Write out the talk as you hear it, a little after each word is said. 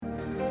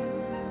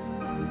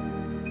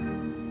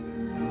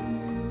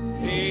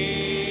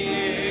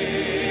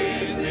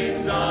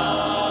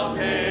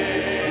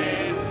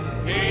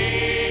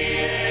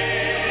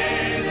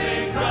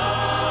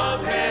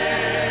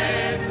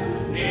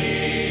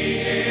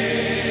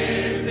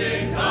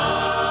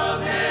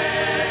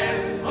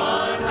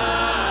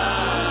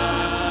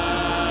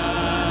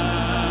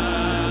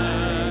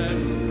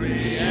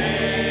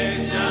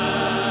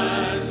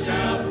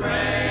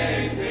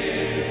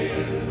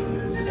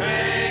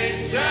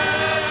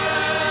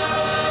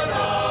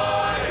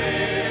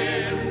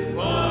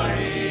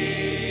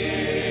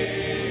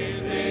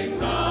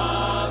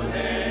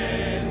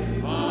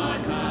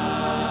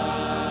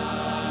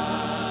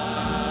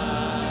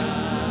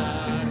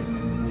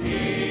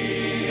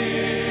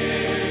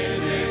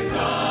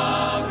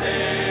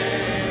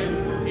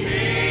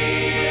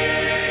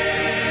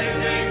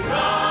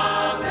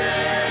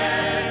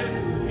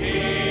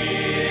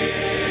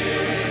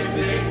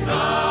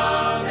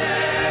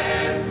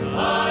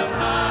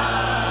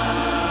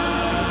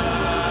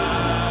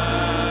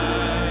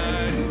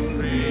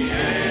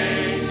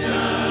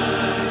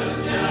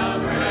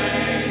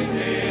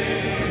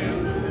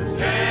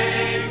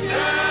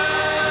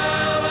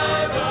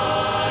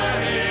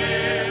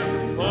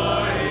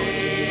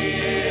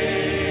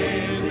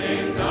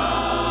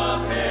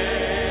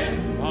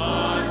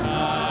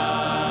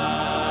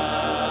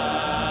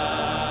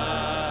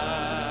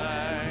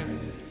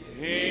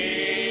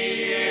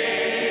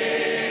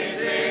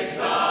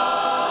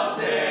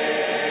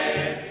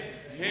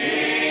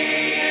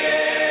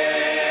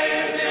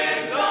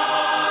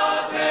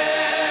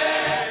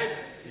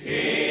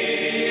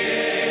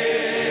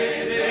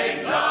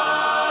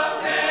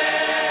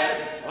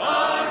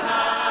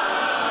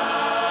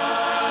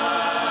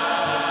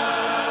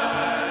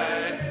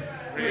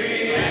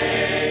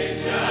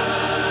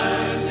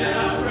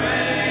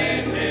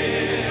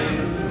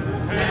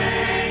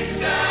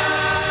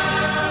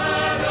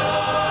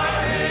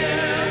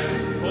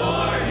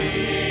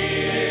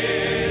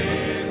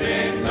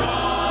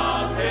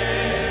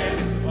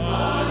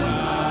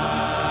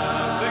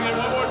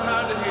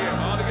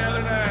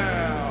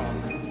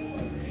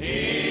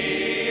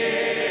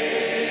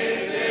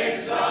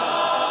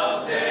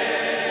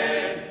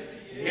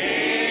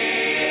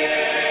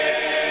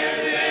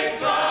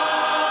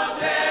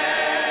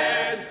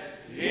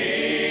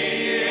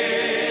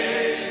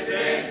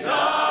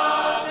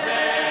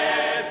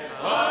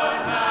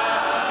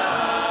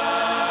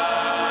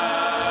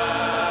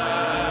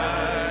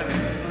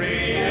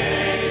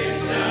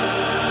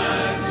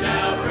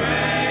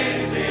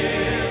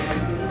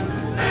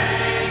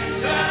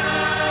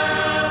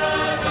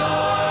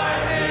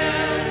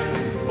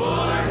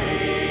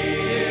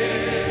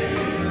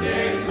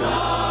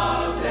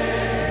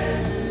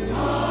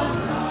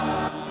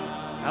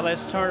Now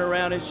let's turn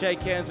around and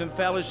shake hands and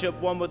fellowship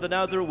one with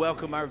another.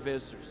 Welcome our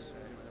visitors.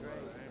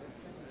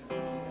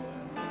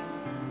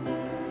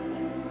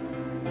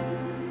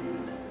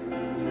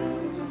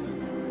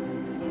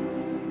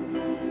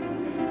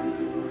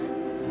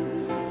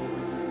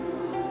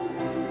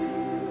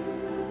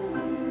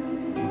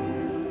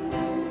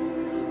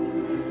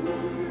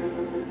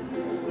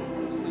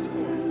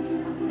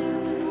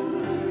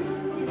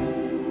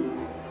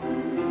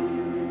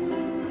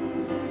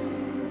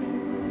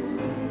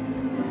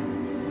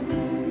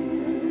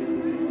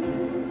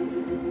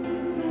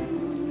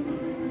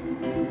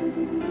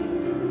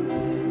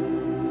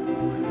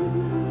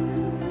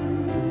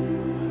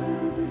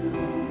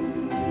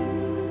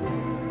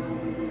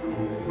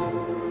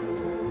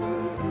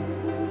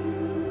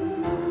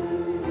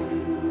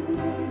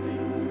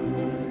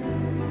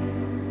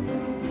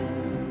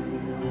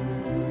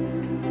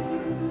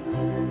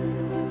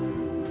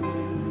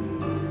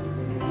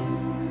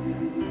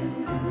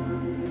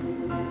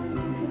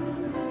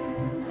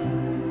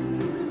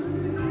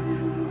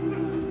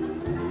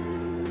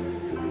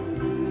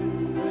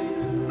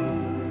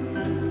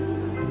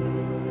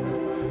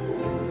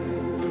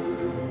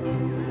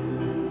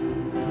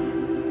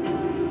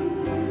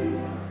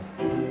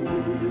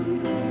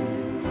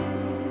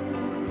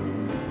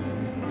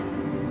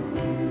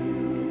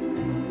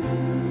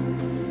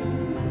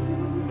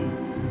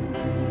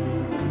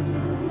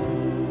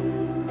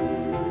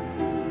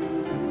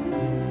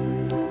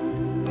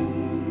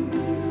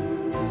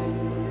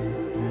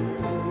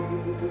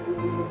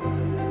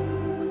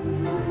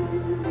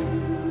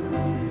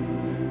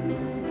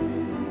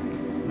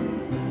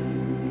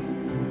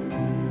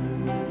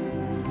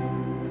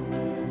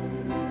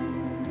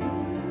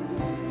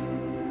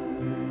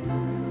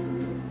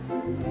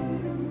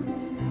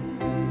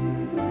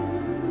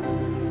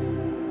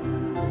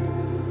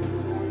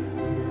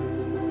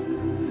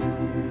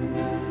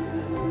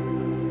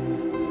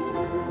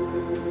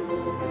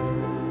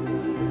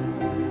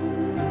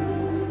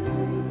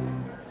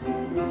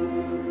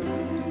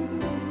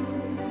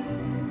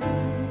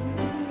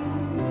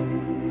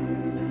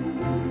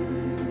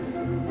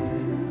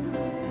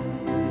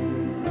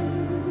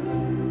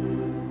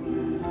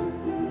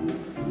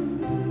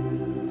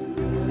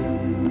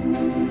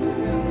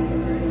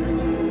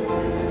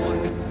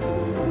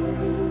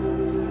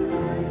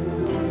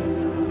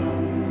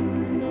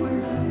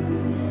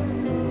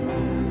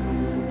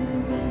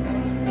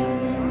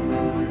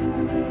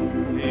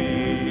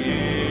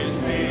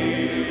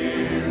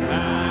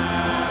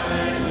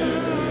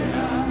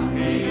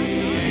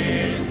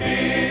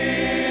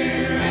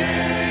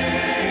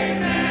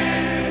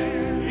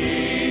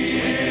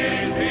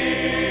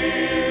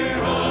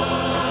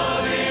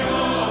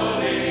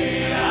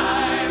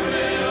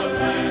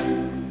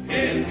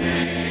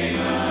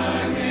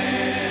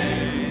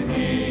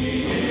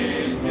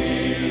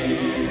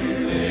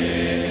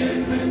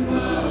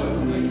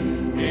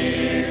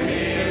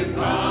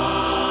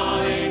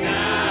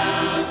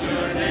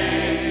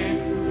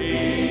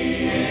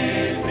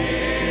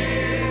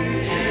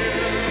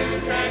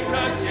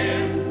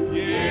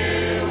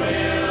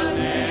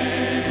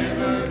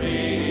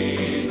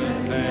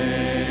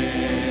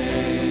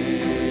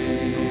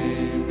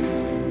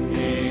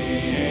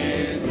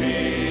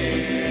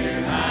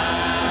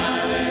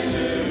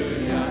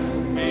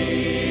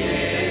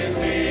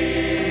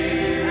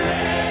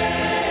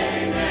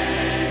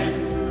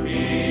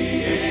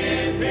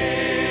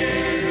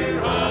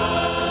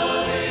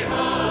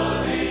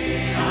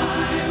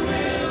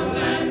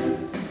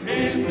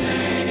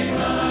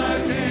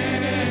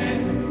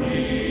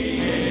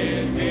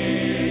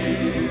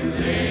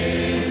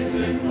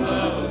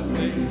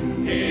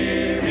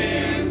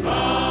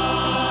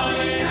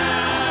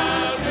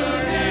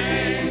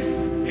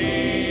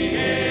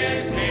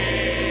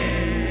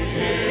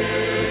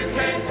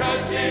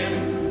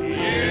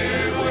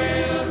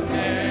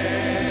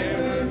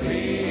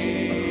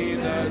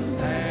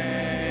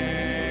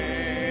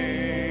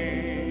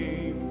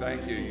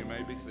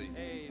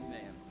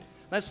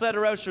 Let's let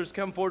our ushers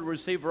come forward and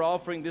receive our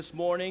offering this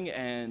morning.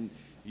 And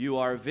you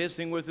are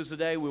visiting with us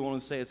today, we want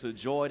to say it's a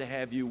joy to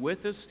have you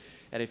with us.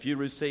 And if you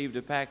received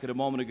a packet a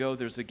moment ago,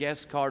 there's a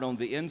guest card on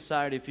the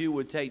inside. If you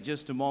would take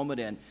just a moment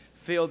and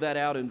fill that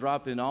out and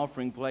drop it in an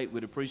offering plate,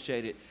 we'd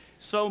appreciate it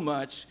so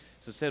much.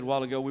 As I said a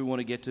while ago, we want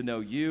to get to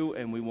know you,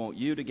 and we want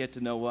you to get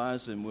to know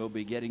us, and we'll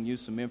be getting you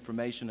some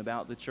information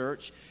about the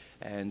church.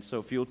 And so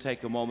if you'll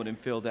take a moment and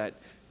fill that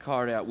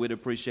card out, we'd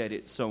appreciate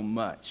it so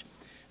much.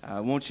 I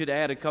want you to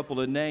add a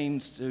couple of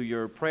names to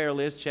your prayer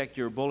list. Check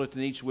your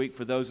bulletin each week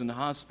for those in the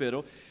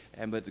hospital.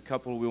 But the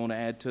couple we want to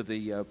add to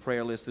the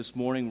prayer list this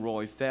morning,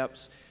 Roy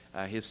Phepps.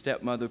 His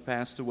stepmother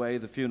passed away.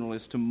 The funeral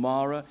is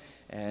tomorrow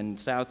in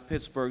South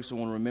Pittsburgh, so I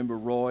want to remember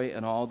Roy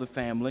and all the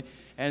family.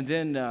 And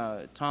then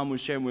Tom was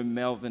sharing with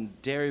Melvin,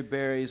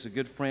 Derryberry is a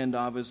good friend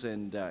of us,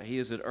 and he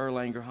is at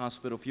Erlanger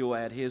Hospital. If you'll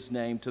add his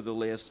name to the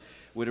list,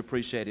 we'd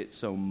appreciate it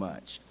so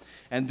much.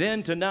 And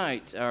then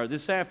tonight, or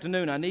this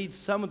afternoon, I need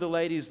some of the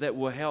ladies that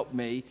will help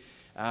me.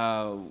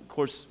 Of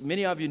course,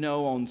 many of you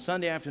know on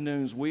Sunday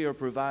afternoons we are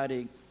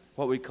providing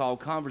what we call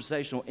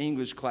conversational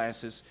English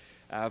classes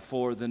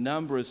for the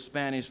number of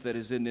Spanish that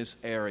is in this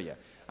area.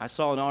 I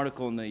saw an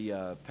article in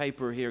the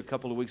paper here a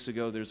couple of weeks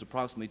ago. There's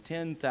approximately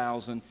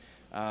 10,000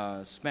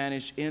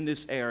 Spanish in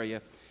this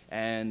area,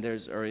 and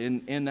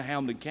in the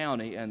Hamilton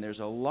County, and there's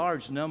a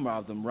large number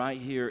of them right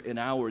here in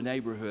our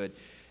neighborhood.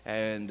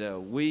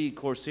 And we, of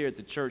course, here at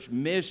the church,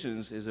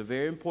 missions is a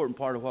very important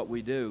part of what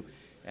we do.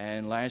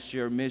 And last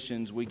year,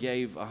 missions, we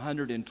gave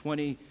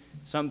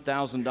 $120-some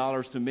thousand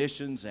to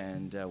missions,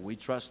 and we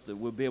trust that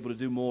we'll be able to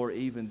do more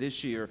even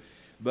this year.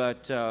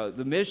 But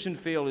the mission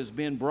field is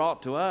being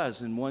brought to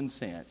us in one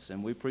sense,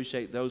 and we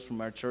appreciate those from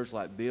our church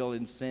like Bill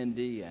and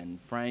Cindy and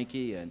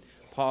Frankie and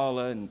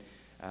Paula and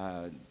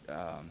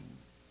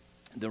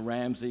the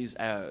Ramseys,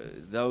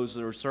 those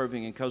that are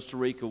serving in Costa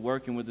Rica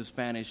working with the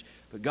Spanish.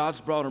 But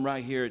God's brought them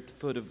right here at the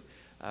foot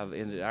of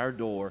in our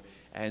door.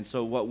 And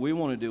so what we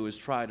want to do is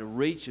try to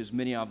reach as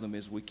many of them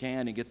as we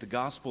can and get the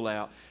gospel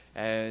out.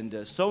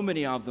 And so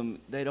many of them,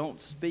 they don't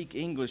speak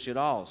English at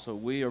all. So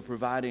we are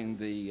providing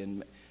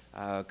the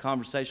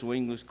conversational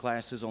English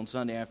classes on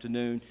Sunday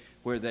afternoon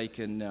where they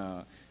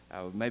can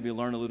maybe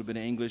learn a little bit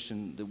of English,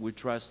 and that we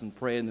trust and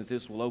pray that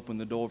this will open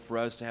the door for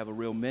us to have a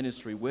real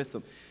ministry with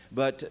them.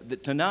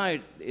 But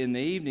tonight in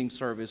the evening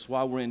service,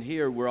 while we're in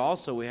here,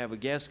 we have a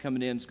guest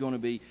coming in who's going to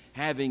be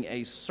having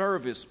a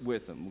service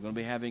with them. We're going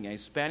to be having a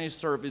Spanish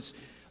service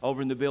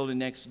over in the building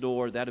next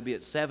door. That'll be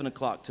at 7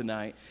 o'clock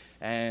tonight.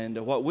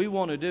 And what we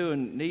want to do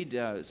and need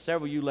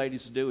several of you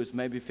ladies to do is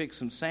maybe fix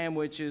some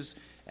sandwiches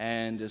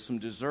and some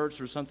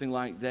desserts or something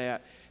like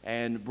that,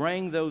 and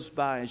bring those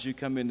by as you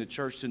come into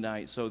church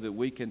tonight so that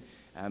we can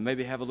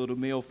maybe have a little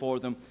meal for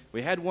them.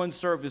 We had one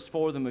service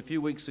for them a few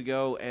weeks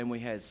ago, and we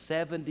had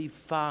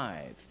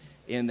 75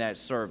 in that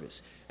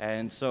service.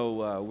 And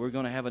so we're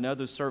going to have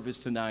another service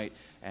tonight,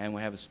 and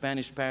we have a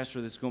Spanish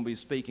pastor that's going to be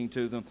speaking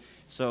to them.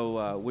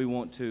 So we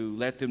want to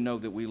let them know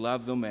that we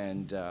love them,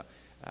 and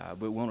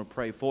we want to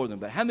pray for them.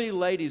 But how many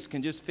ladies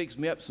can just fix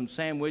me up some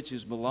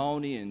sandwiches,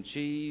 bologna and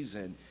cheese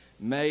and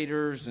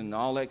maters and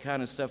all that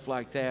kind of stuff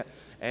like that,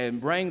 and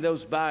bring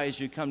those by as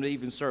you come to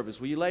evening service?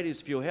 Will you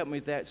ladies, if you'll help me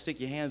with that, stick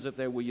your hands up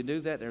there. Will you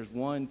do that? There's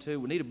 1, 2.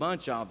 We need a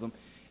bunch of them.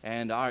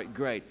 And all right,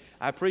 great.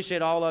 I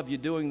appreciate all of you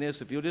doing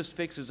this. If you'll just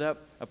fix us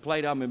up a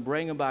plate of them and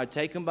bring them by,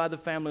 take them by the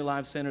Family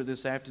Life Center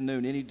this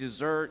afternoon. Any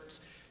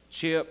desserts,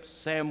 chips,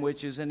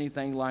 sandwiches,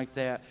 anything like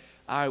that,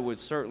 I would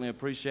certainly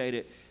appreciate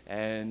it.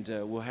 And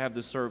we'll have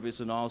the service,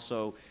 and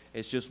also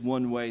it's just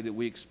one way that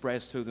we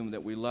express to them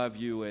that we love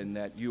you and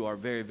that you are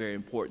very, very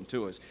important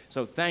to us.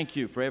 So thank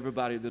you for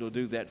everybody that will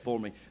do that for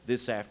me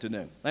this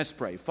afternoon. Let's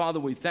pray. Father,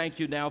 we thank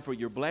you now for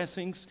your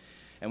blessings,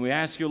 and we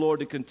ask you,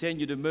 Lord, to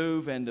continue to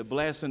move and to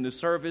bless in the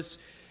service.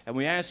 And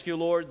we ask you,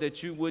 Lord,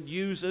 that you would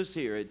use us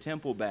here at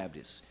Temple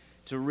Baptist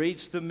to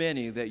reach the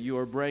many that you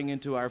are bringing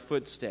to our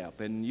footstep,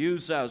 and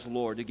use us,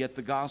 Lord, to get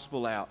the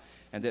gospel out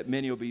and that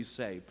many will be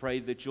saved. Pray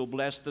that you'll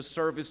bless the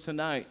service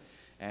tonight,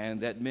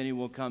 and that many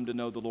will come to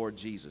know the Lord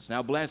Jesus.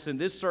 Now bless in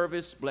this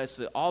service, bless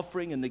the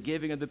offering and the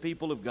giving of the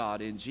people of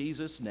God. In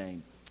Jesus'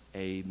 name,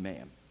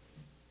 amen.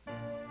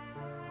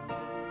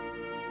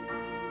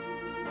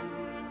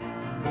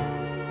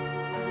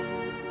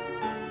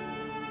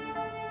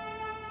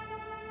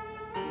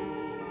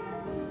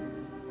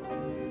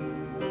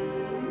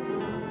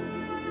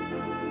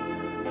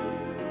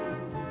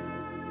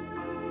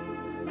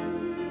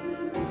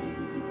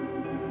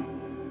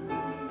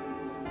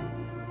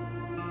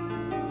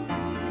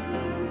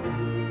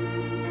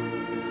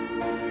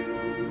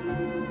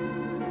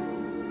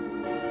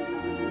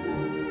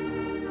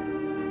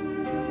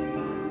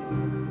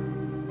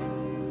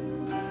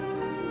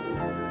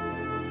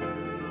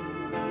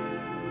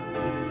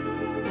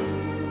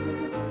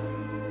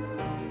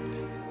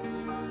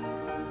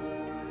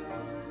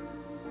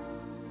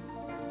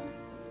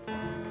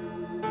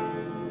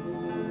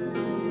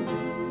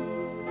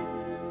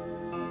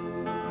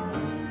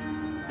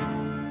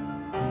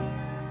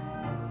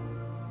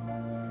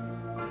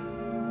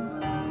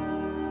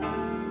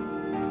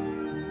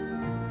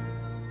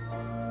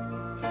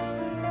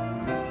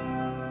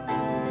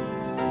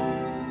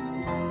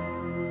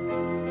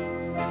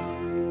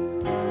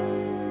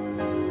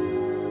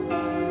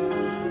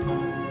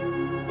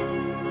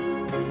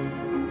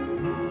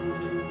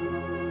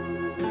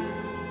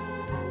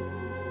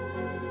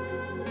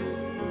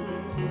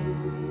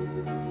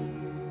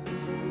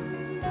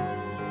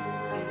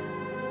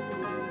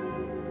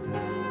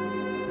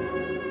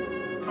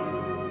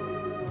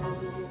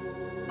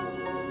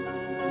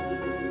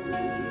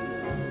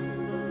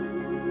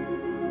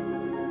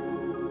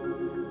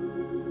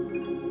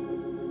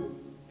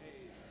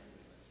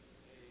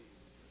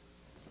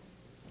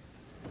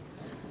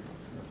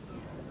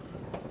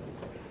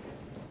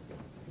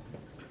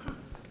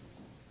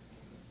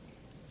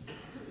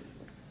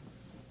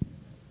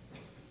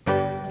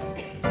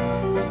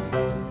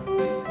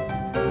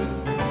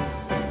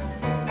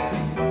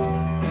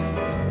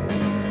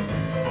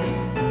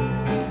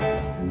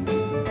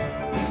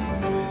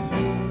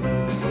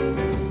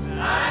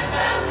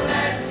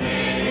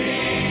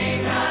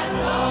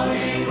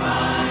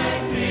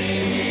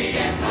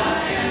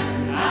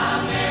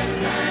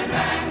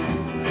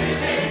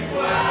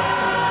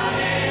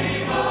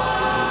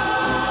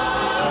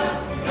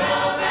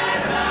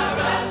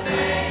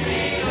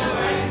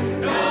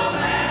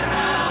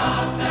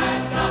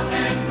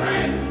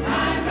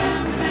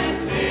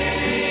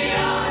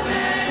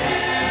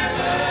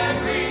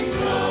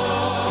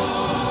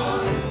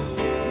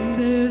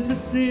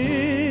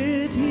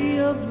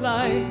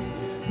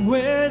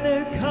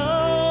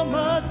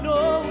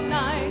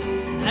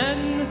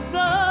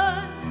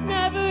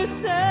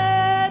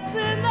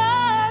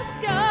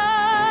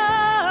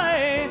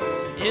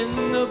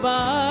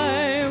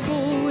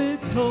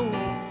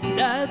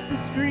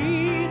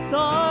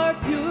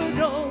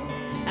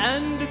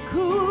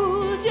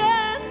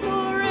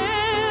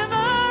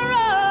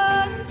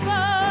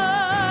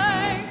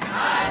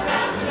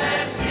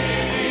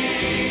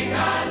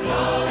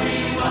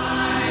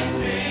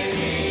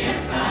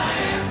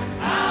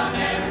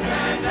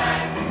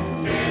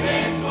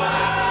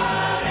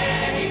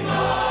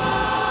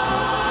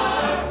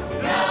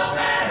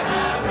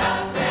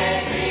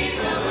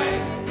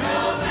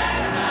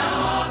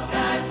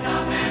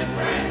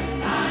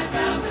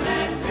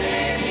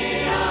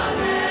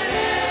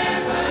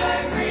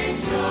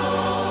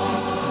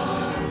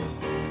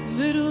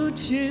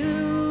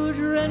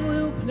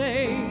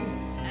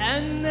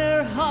 and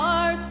their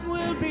hearts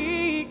will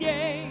be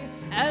gay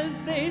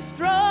as they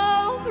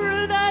stroll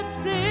through that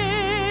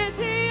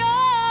city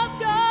of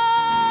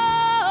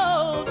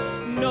gold.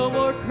 No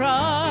more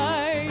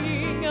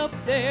crying up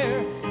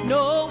there,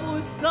 no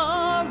more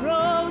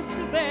sorrows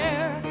to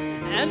bear,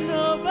 and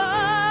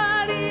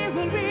nobody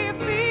will be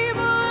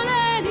feeble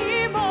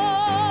anymore.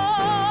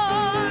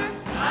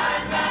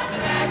 I'm back to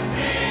that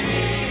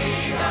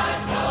city,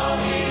 God's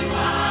holy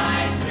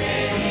wise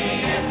city.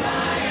 Yes, I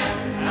am.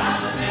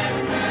 I'll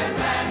never turn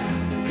back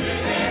to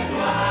this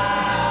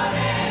world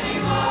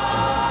anymore.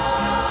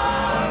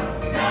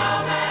 No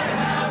matter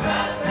how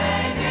rough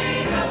they be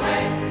the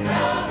way,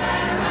 no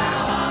matter how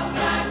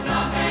often I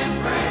stop and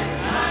pray,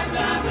 I'm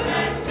bound for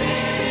that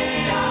city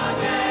on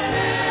that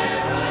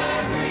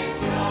evergreen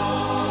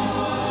shore.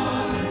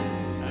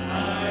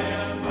 I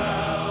am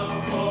bound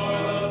for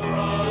the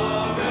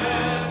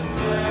promised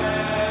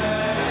land.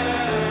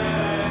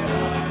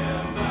 I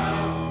am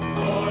bound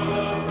for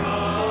the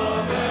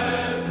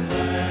promised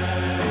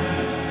land.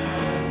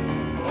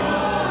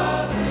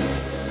 Oh, who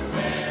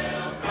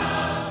will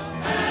come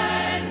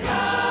and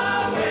go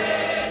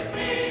with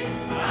me?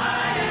 I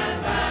am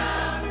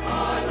bound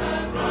for the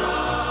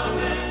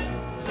promised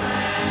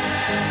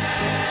land.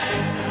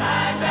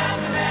 I'm bound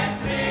for that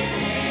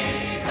city,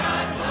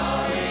 God's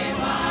holy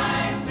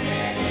wise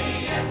city.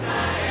 Yes, I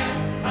am.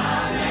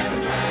 I'll never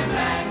turn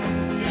back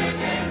to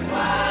this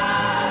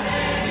world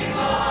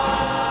anymore.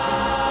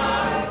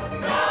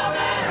 No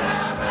matter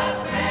how rough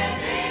may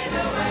be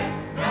the way,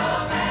 no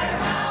matter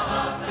how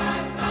often I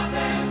stop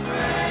and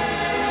pray,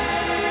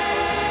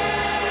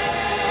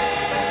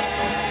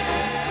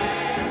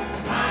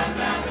 I'm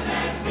bound for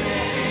that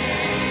city.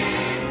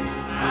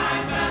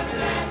 I'm bound for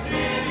that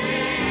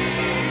city.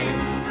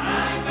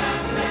 I'm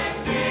bound for that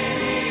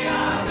city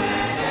on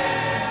that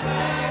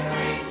evergreen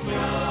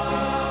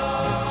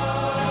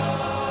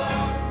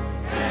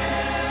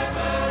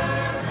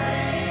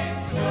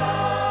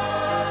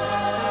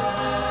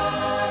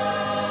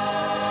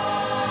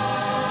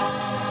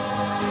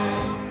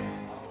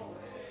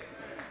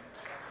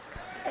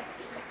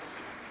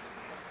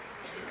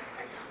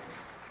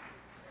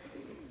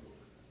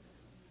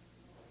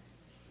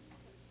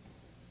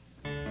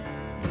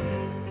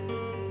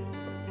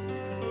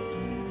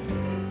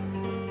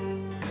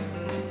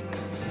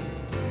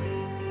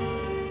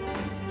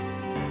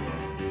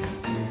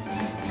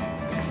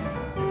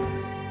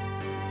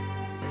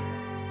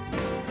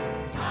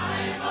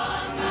I'm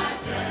on my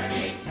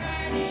journey,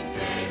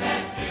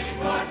 Trivette City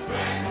for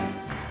spring.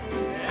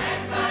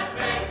 And my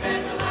faith in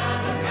the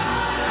love of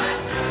God, I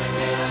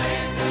surely will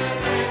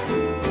integrate.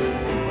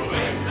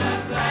 With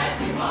some glad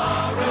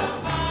tomorrow,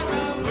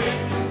 with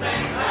the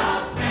saints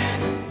I'll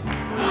stand.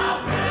 I'll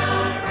put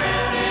on a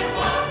crown and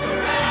walk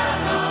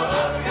around all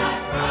over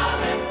God's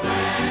promised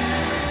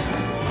land.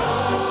 Oh,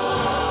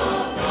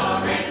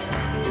 glory,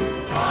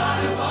 what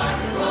a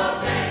wonderful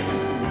day.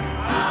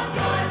 I'll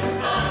join the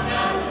song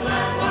of the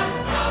loved ones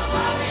from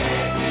while the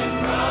ages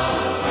roll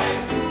away.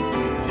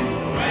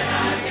 When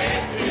I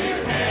get to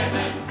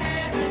heaven,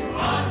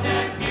 on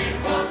that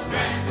beautiful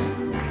strand,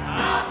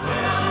 I'll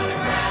put on a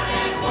crown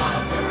and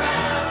walk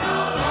around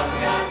all over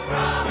God's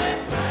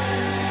promised land.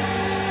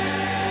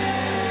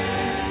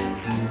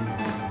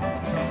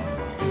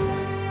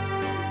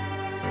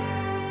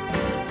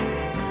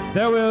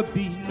 There will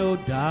be no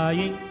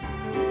dying,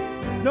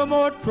 no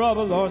more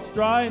trouble or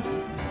strife.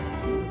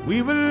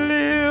 We will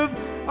live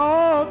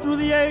all through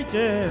the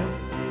ages,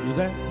 through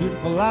that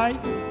beautiful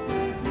life.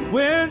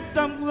 When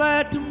some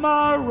glad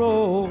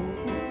tomorrow,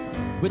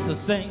 with the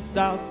saints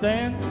I'll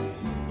stand.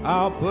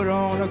 I'll put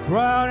on a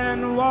crown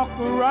and walk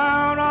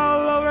around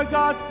all over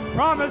God's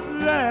promised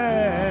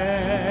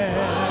land.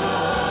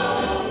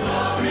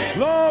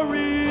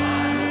 Glory,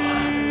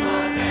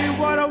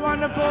 what a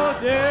wonderful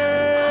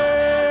day.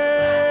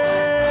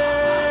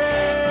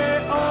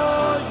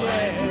 Oh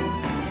yeah,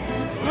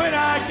 when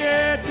I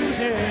get to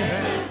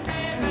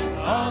heaven,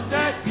 on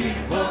that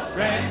beautiful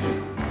strand,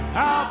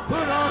 I'll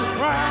put on a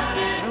crown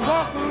and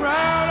walk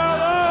around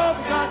all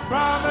over God's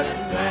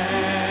promised land.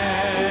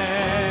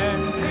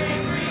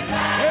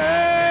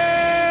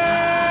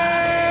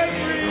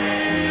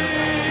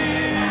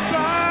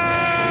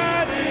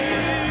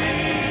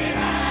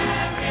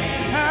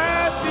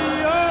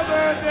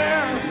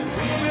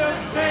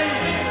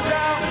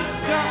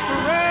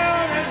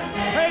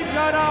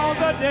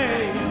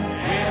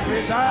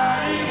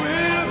 Everybody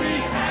will be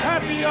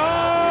happy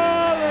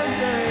all the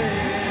day.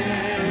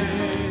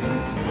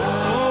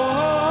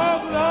 Oh,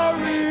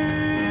 glory,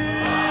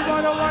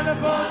 what a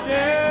wonderful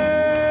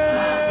day.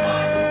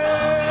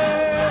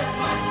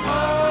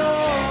 Oh,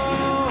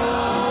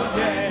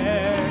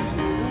 yeah,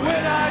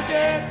 when I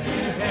get to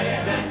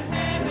heaven,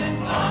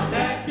 on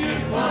that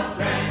beautiful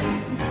strand,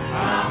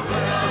 I'll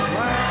put on a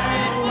crown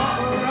and walk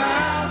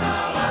around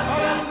all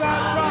over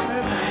God's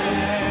promised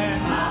land.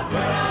 I'll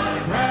put on a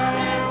crown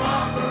and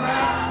walk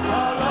around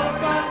all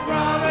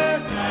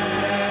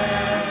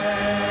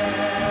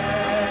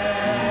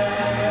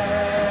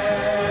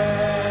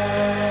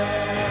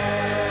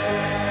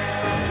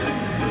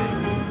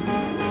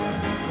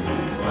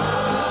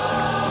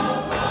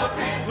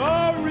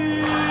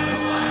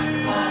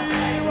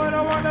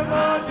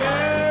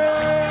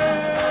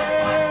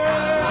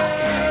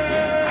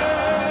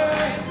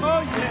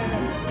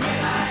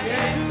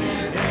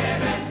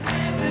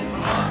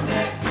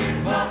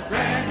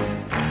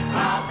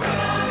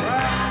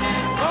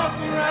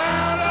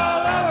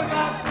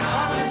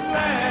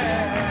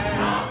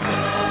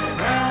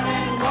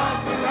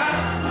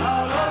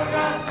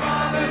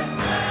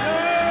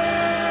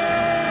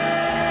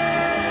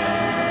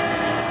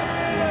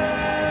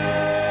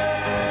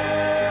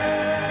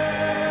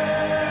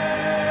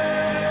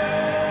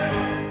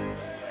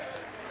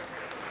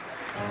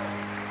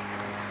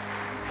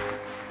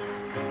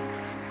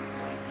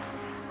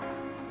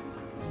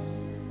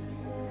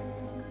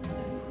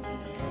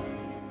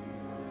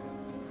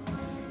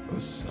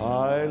silence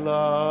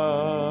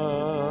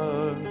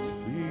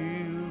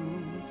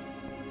fills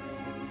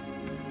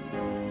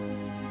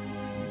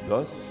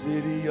the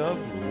city of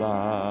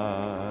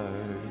light.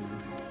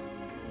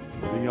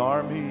 The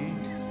armies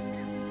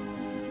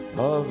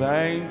of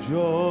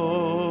angels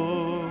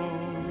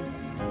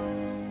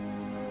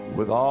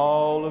with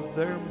all of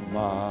their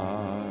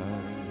might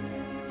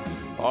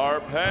are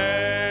patiently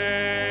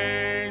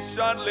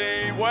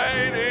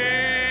waiting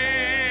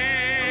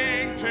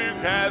to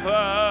gather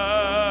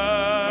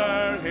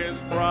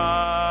his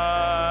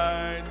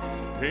bride.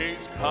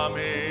 He's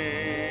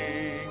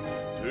coming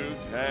to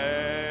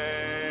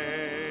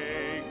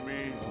take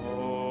me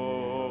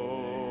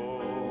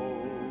home.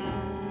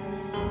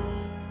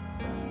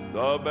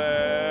 The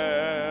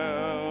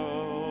bells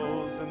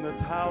in the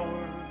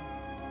tower,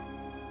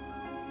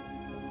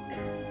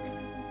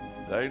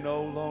 they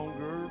no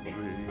longer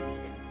ring.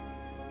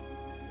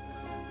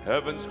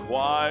 Heaven's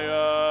choir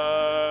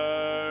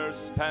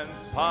stands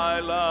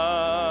silent.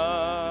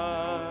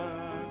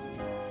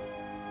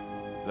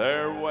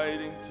 They're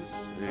waiting to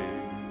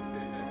sing.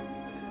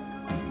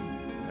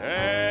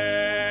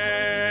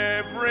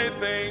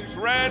 Everything's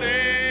ready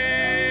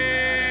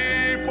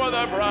for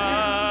the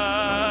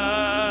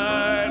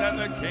bride and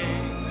the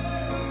king.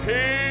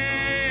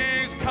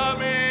 He's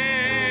coming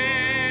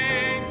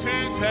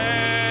to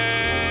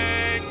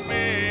take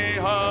me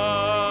home.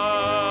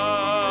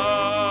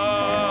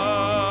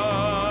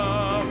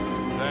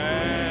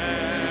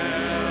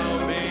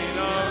 There'll be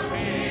no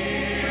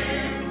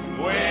peace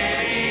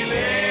when he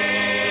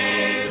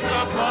leaves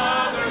the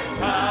Father's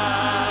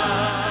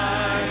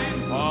side.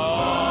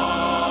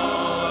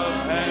 All of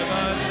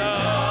heaven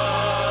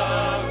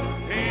knows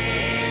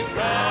he's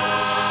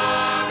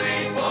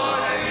coming for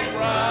his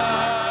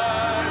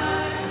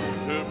bride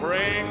to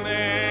bring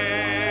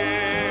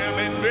them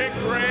in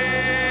victory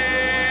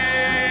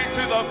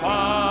to the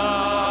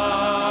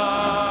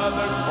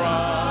Father's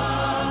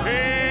throne.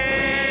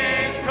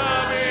 He's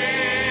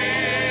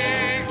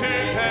coming to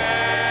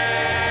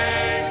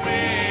take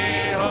me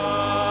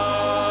home.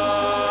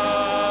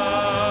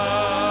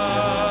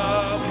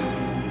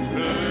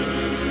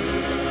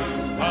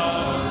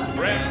 Tombstones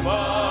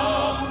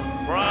tremble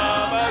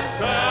from a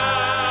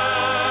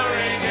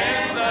stirring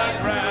in the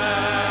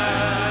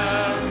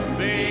ground.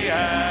 The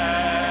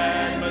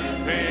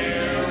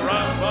atmosphere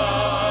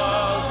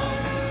rumbles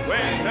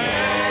when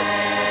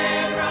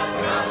Gabriel's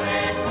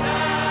trumpet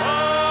sounds. A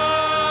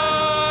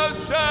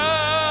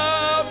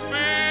shout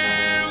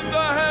fills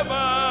the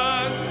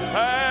heavens,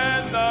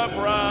 and the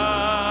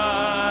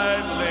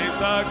bride leaves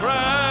the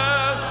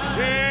ground.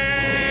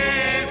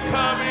 He's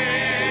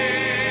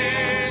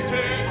coming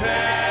to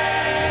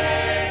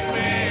take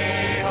me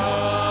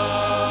home.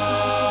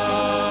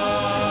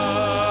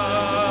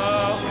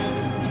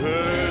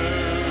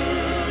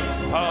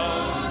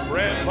 Tombstones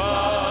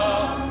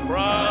tremble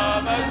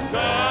from a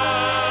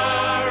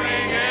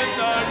stirring in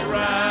the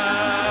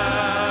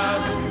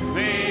ground.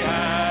 The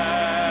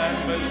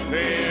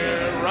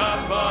atmosphere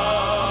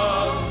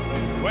rumbles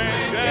when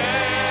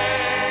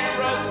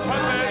Gabriel's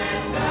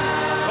trumpet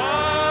sounds. A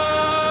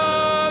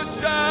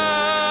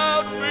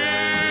shout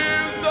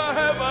fills the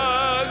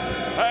heavens,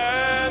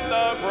 and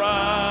the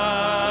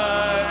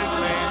bride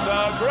leaves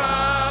the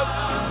ground.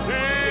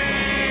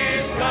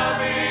 He's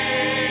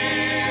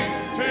coming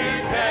to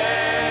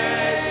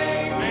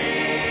take me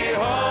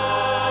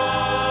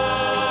home.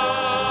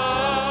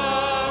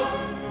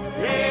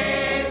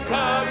 He's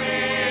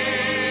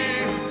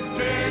coming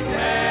to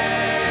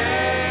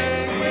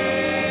take me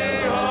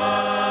home.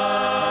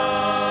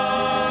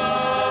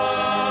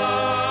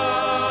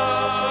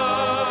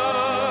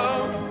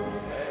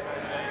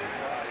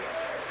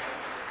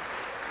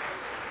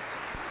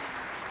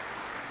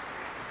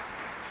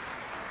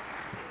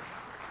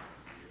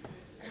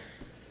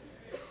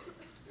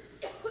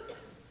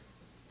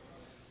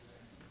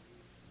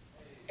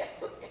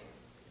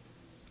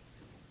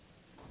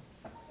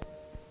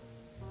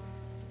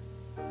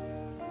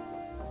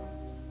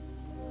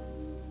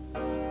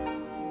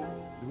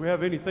 Do we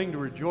have anything to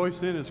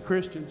rejoice in as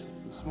Christians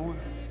this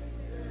morning?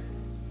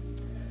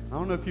 I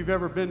don't know if you've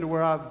ever been to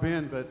where I've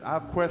been, but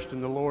I've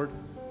questioned the Lord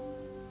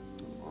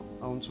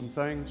on some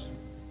things.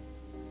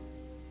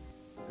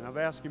 And I've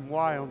asked him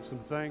why on some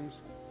things.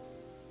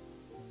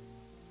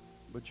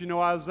 But you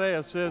know,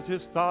 Isaiah says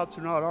his thoughts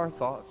are not our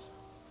thoughts,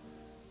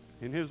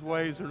 and his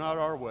ways are not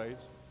our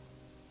ways.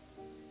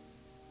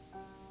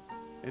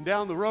 And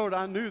down the road,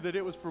 I knew that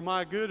it was for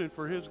my good and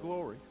for his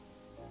glory.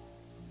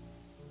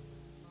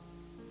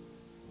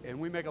 And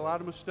we make a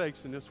lot of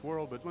mistakes in this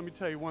world, but let me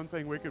tell you one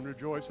thing we can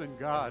rejoice in: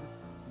 God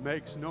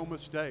makes no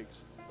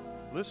mistakes.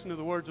 Listen to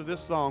the words of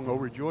this song, "Oh,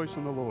 Rejoice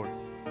in the Lord."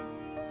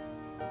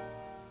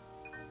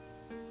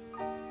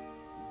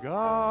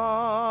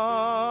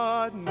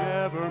 God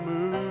never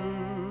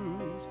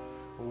moves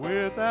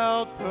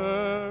without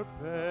purpose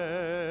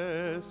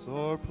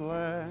or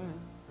plan.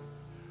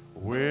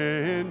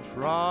 When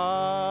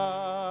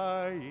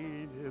trying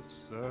his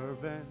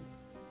servant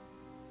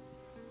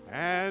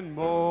and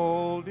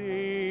molding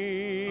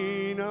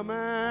a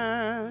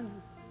man,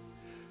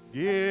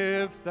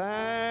 Give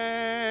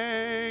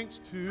thanks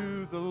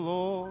to the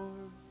Lord,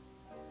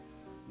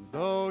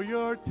 though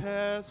your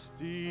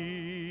testing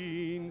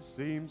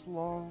seems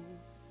long.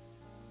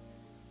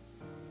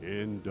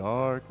 In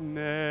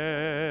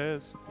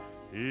darkness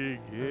he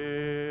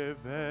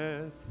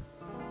giveth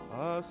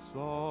a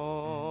song.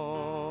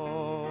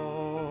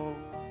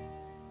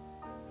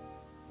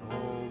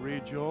 Oh,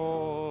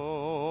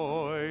 rejoice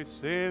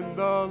in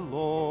the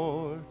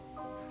Lord.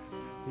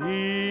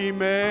 He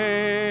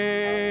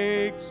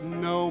makes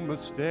no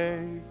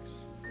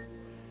mistakes.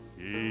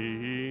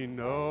 He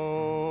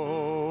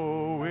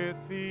knoweth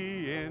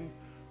the end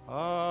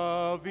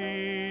of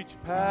each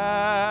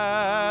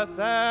path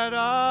that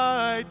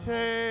I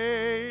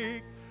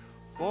take.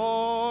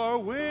 For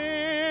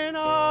when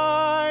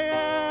I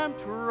am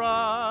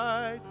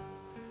tried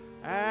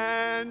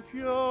and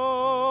purified,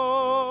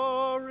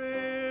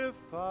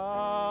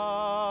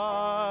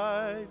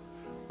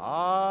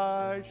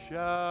 I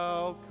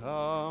shall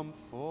come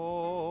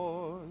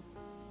forth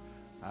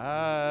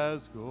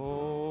as gold.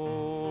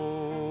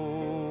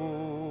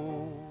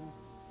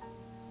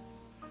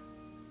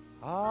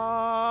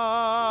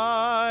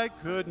 I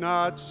could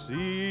not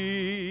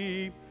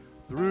see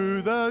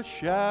through the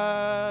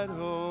shadows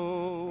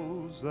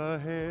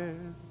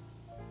ahead,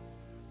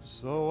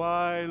 so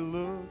I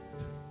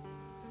looked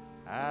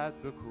at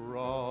the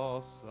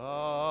cross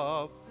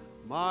of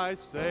my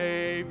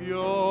Savior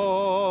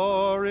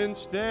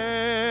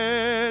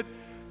instead,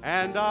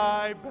 and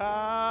I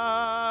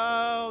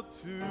bowed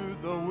to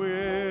the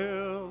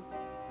will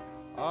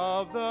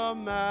of the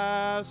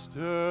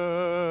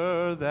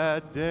Master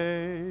that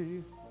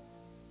day.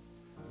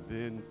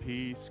 Then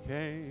peace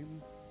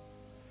came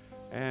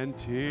and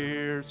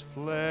tears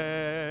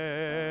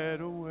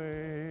fled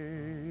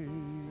away.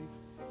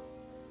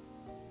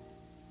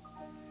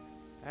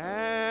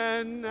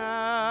 And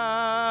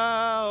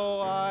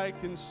now I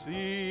can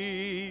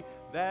see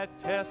that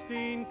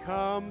testing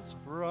comes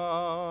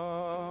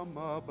from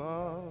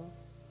above.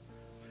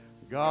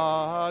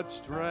 God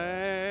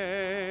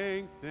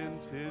strengthens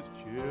his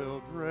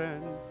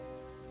children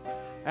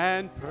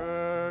and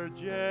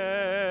purges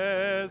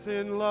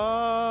in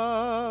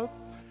love.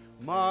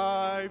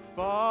 My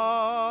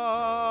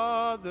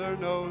Father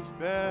knows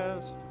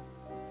best,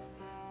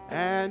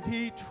 and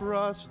he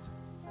trusts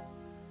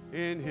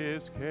in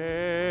his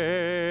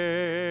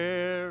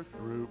care.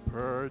 Through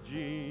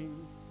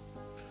purging,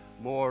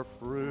 more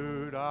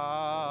fruit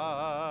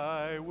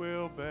I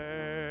will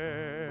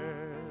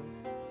bear.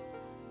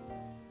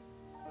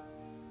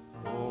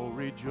 Oh,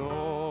 rejoice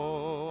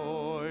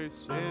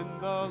in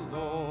the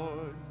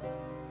Lord.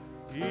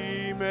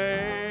 He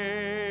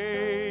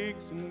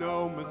makes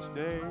no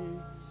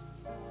mistakes.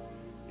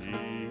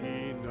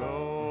 He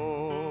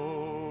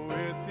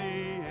knoweth the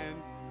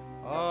end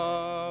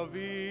of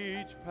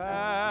each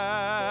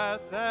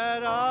path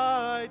that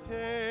I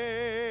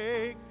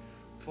take.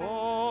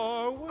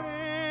 For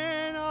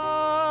when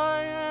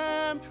I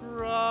am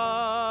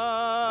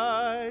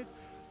tried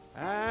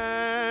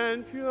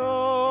and purified,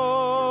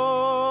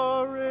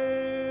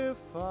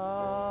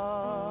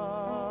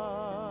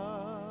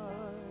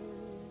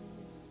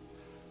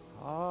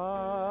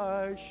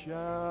 I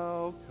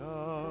shall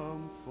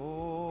come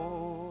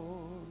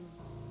forth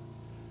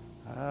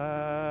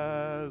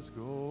as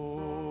gold.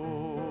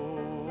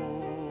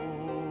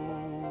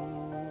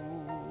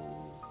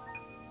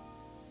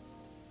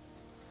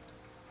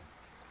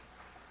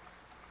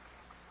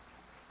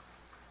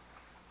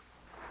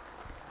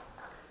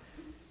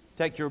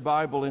 Take your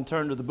Bible and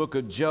turn to the book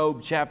of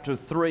Job chapter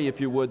 3, if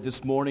you would,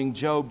 this morning.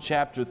 Job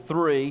chapter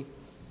 3.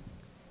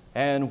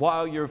 And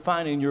while you're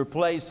finding your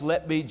place,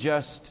 let me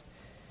just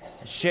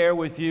share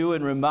with you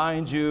and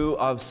remind you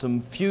of some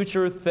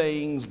future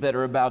things that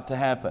are about to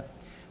happen.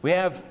 We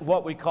have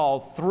what we call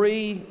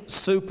 3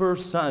 Super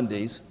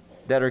Sundays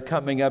that are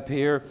coming up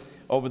here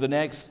over the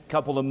next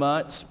couple of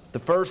months. The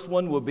first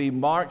one will be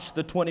March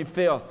the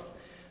 25th.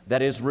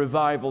 That is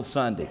Revival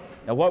Sunday.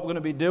 Now, what we're going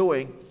to be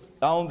doing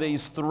on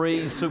these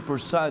 3 Super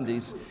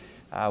Sundays,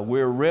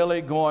 we're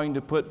really going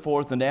to put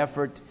forth an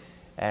effort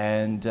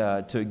and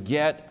to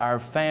get our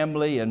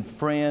family and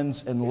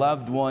friends and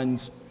loved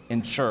ones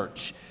in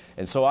church.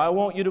 And so I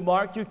want you to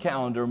mark your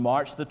calendar,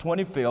 March the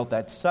 25th,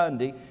 that's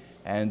Sunday,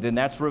 and then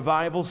that's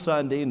Revival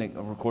Sunday, and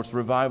of course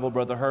Revival,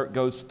 Brother Hurt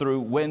goes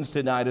through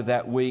Wednesday night of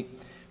that week.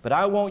 But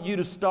I want you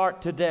to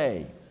start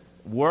today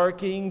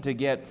working to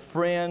get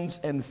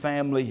friends and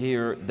family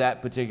here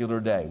that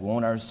particular day. We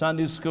want our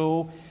Sunday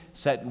school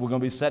we're going to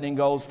be setting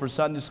goals for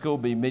Sunday school,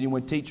 be meeting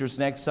with teachers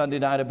next Sunday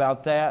night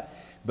about that.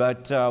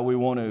 But we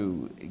want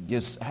to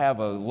just have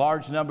a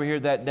large number here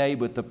that day.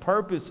 But the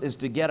purpose is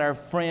to get our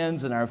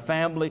friends and our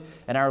family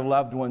and our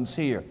loved ones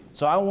here.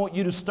 So I want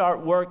you to start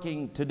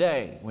working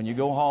today. When you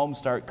go home,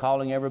 start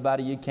calling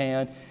everybody you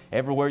can.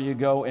 Everywhere you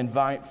go,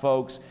 invite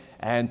folks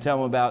and tell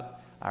them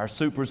about our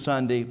Super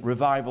Sunday,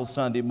 Revival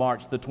Sunday,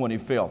 March the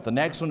 25th. The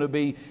next one will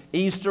be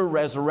Easter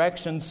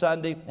Resurrection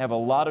Sunday. Have a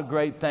lot of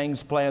great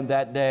things planned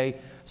that day.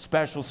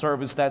 special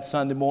service that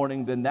Sunday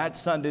morning. Then that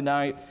Sunday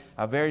night,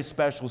 a very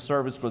special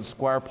service. Brother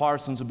Squire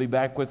Parsons will be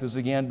back with us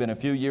again. Been a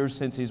few years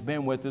since he's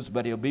been with us,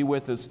 but he'll be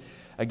with us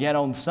again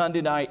on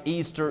Sunday night,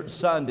 Easter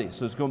Sunday.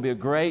 So it's going to be a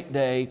great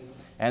day.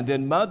 And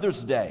then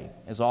Mother's Day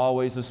is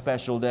always a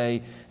special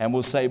day, and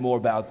we'll say more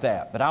about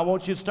that. But I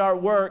want you to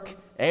start work.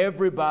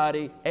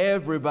 Everybody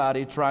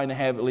trying to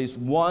have at least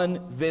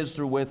one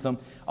visitor with them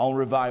on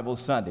Revival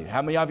Sunday.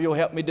 How many of you will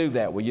help me do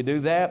that? Will you do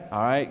that?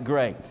 All right,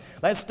 great.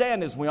 Let's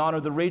stand as we honor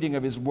the reading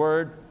of His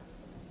Word.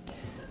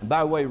 And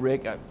by the way,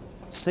 Rick,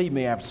 see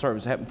me after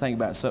service. I happened to think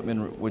about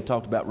something we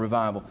talked about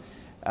revival.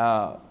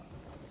 But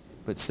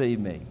see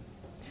me.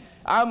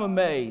 I'm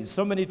amazed.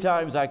 So many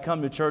times I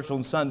come to church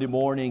on Sunday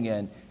morning,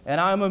 and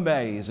I'm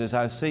amazed as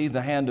I see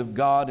the hand of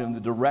God and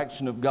the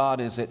direction of God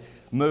as it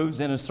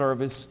moves in a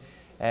service.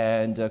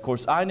 And, of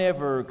course, I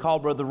never call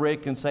Brother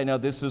Rick and say, no,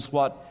 this is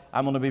what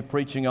I'm going to be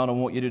preaching on. I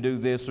want you to do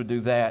this or do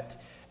that.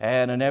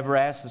 And I never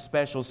ask the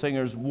special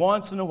singers.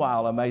 Once in a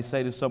while, I may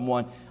say to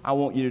someone, I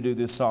want you to do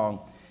this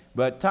song.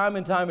 But time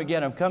and time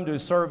again, I've come to a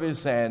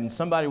service and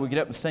somebody would get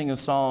up and sing a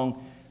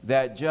song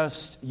that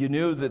just, you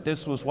knew that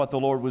this was what the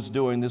Lord was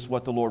doing, this is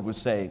what the Lord was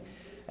saying.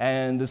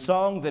 And the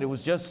song that it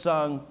was just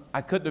sung, I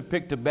couldn't have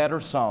picked a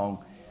better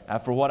song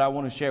for what I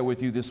want to share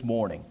with you this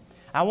morning.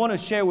 I want to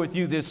share with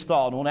you this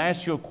thought. I want to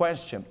ask you a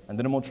question, and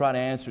then I'm going to try to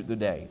answer it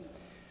today.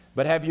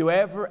 But have you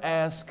ever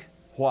asked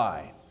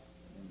why?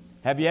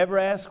 Have you ever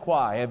asked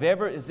why?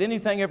 Has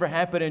anything ever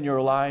happened in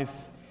your life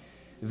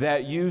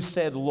that you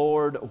said,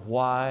 Lord,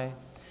 why?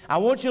 I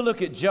want you to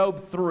look at Job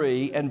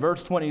 3 and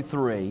verse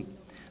 23.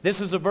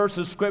 This is a verse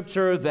of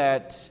Scripture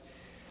that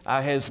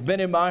has been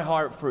in my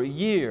heart for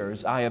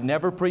years. I have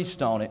never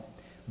preached on it.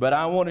 But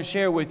I want to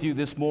share with you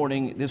this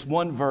morning this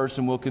one verse,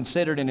 and we'll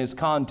consider it in its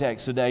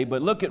context today.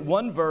 But look at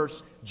one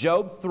verse,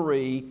 Job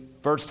 3,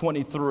 verse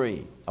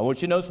 23. I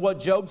want you to notice what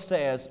Job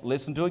says.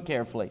 Listen to it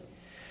carefully.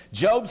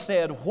 Job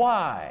said,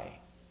 why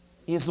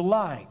is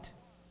light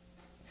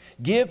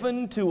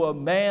given to a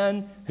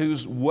man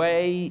whose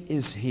way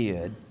is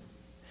hid,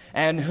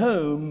 and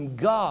whom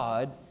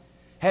God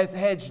hath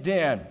hedged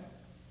in?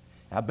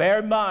 Now bear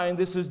in mind,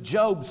 this is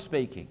Job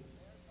speaking.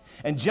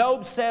 And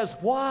Job says,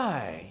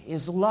 why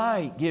is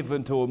light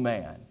given to a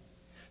man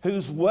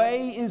whose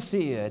way is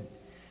hid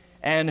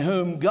and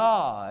whom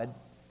God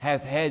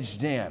hath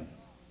hedged in?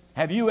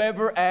 Have you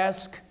ever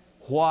asked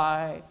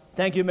why?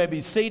 Thank you. You may be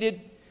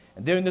seated.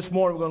 And then this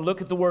morning we're going to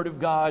look at the Word of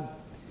God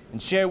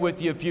and share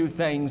with you a few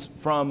things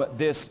from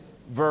this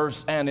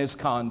verse and its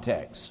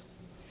context.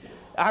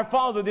 Our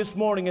Father, this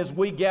morning as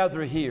we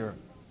gather here,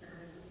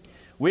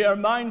 we are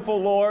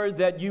mindful, Lord,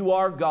 that you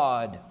are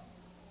God.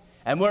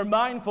 And we're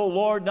mindful,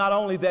 Lord, not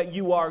only that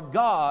you are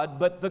God,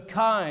 but the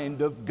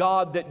kind of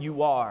God that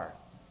you are.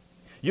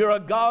 You're a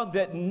God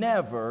that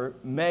never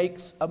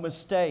makes a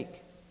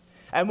mistake.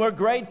 And we're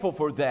grateful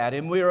for that,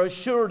 and we are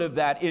assured of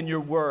that in your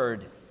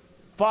word.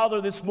 Father,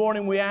 this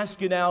morning we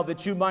ask you now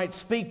that you might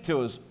speak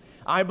to us.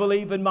 I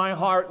believe in my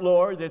heart,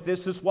 Lord, that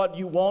this is what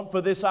you want for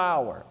this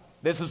hour.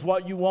 This is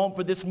what you want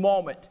for this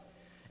moment.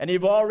 And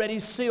you've already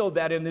sealed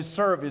that in this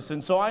service.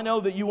 And so I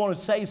know that you want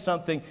to say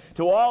something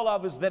to all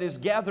of us that is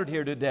gathered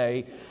here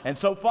today. And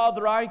so,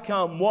 Father, I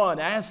come, one,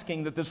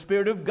 asking that the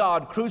Spirit of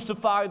God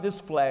crucify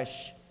this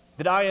flesh,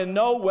 that I in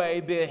no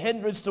way be a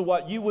hindrance to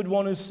what you would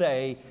want to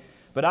say,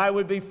 but I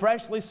would be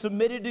freshly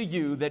submitted to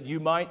you that you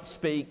might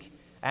speak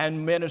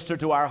and minister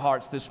to our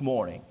hearts this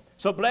morning.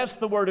 So bless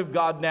the Word of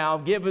God now.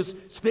 Give us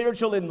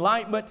spiritual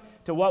enlightenment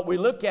to what we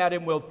look at,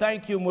 and we'll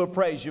thank you and we'll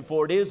praise you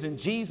for it. Is in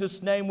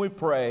Jesus' name we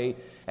pray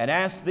and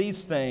ask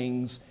these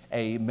things,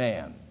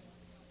 amen.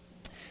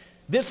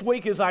 This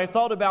week as I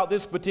thought about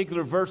this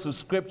particular verse of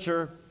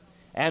Scripture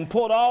and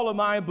pulled all of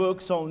my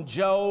books on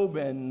Job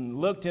and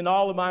looked in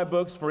all of my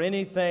books for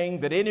anything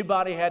that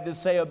anybody had to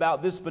say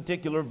about this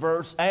particular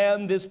verse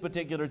and this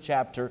particular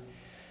chapter,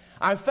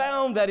 I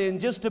found that in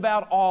just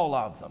about all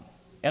of them,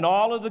 and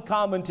all of the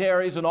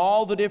commentaries and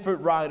all the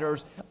different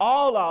writers,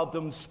 all of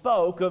them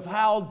spoke of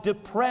how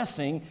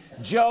depressing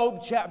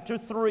Job chapter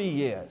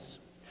 3 is.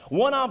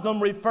 One of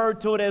them referred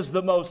to it as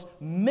the most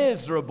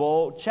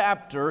miserable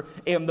chapter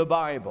in the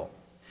Bible.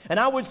 And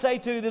I would say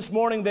to you this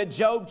morning that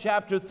Job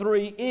chapter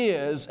 3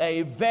 is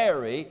a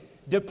very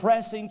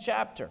depressing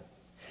chapter.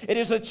 It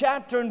is a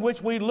chapter in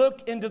which we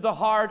look into the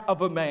heart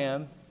of a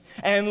man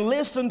and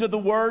listen to the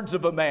words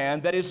of a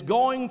man that is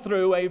going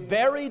through a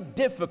very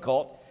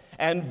difficult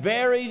and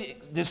very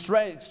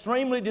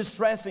extremely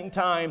distressing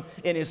time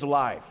in his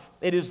life.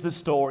 It is the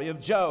story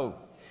of Job.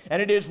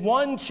 And it is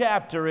one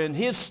chapter in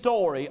his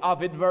story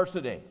of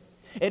adversity.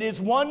 It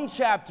is one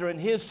chapter in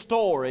his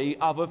story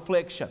of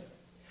affliction.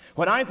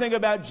 When I think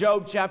about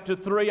Job chapter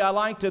 3, I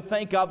like to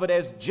think of it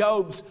as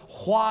Job's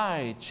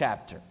why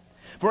chapter.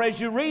 For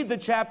as you read the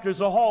chapter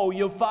as a whole,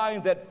 you'll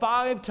find that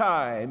 5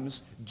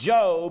 times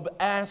Job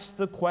asks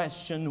the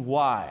question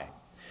why.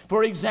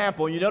 For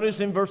example, you notice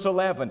in verse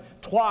 11,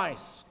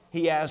 twice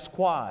he asked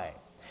why.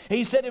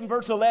 He said in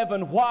verse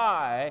 11,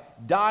 why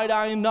died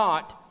I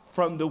not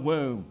from the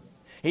womb?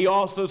 He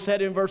also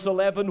said in verse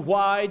 11,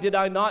 why did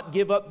I not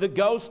give up the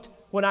ghost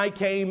when I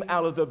came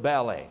out of the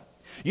belly.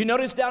 You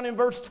notice down in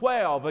verse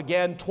 12,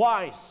 again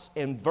twice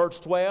in verse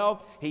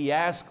 12, he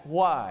asked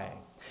why.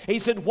 He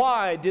said,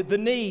 why did the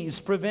knees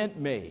prevent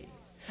me?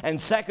 And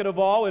second of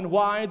all, and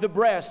why the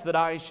breast that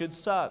I should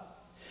suck?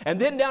 And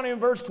then down in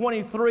verse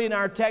 23 in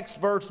our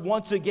text verse,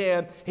 once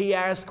again, he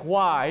asked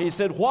why. He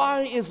said,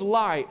 why is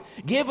light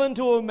given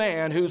to a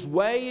man whose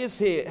way is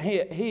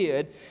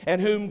hid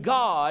and whom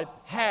God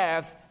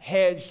hath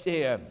hedged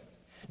in?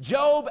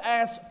 Job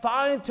asked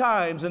 5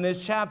 times in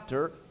this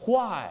chapter,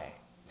 why?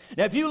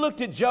 Now, if you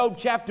looked at Job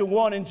chapter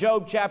 1 and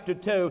Job chapter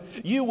 2,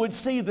 you would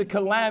see the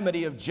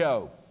calamity of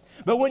Job.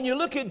 But when you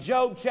look at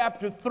Job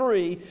chapter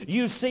 3,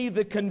 you see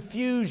the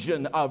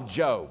confusion of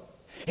Job.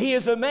 He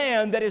is a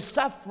man that is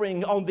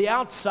suffering on the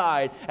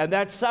outside, and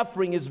that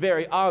suffering is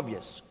very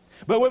obvious.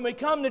 But when we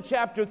come to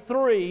chapter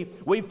 3,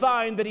 we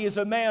find that he is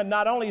a man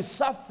not only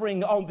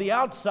suffering on the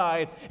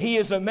outside, he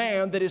is a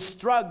man that is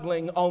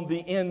struggling on the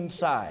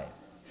inside.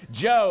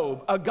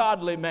 Job, a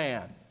godly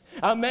man.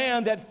 A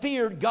man that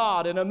feared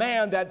God and a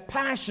man that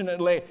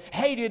passionately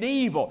hated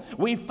evil.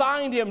 We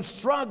find him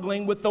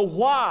struggling with the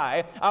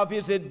why of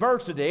his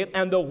adversity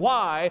and the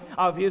why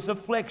of his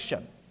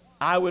affliction.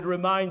 I would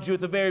remind you at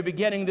the very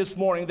beginning this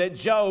morning that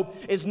Job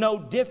is no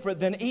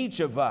different than each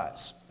of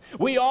us.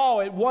 We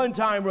all at one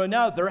time or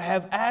another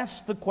have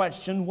asked the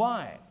question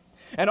why.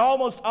 And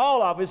almost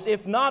all of us,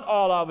 if not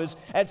all of us,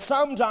 at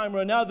some time or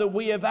another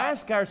we have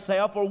asked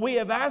ourselves, or we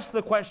have asked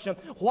the question,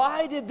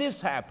 why did this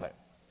happen?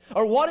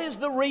 Or what is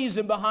the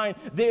reason behind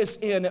this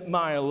in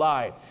my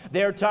life?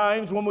 There are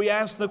times when we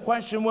ask the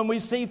question when we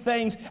see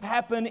things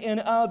happen in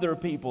other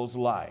people's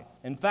life.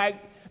 In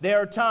fact, there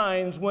are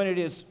times when it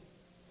is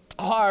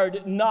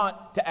hard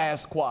not to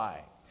ask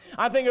why.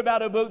 I think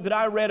about a book that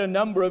I read a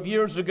number of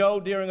years ago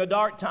during a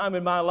dark time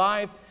in my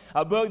life,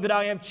 a book that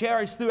I have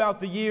cherished throughout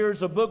the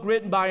years, a book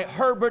written by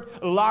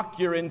Herbert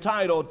Lockyer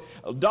entitled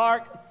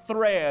Dark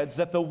Threads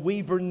That the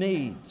Weaver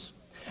Needs.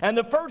 And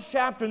the first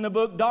chapter in the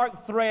book,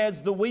 Dark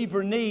Threads the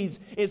Weaver Needs,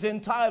 is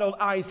entitled,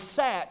 I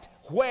Sat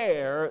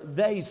Where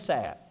They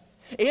Sat.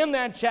 In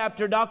that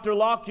chapter, Dr.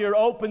 Lockyer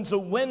opens a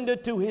window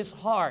to his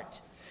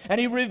heart. And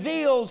he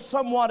reveals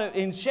somewhat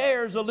and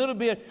shares a little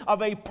bit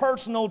of a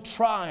personal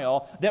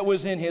trial that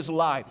was in his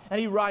life. And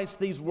he writes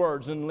these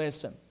words, and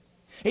listen.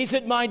 He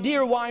said, my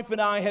dear wife and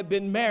I have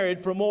been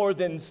married for more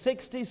than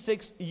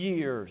 66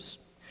 years.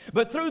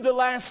 But through the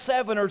last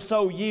 7 or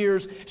so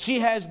years,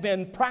 she has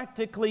been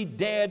practically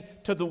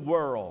dead to the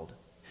world.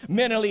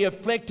 Mentally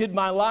afflicted,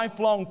 my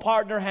lifelong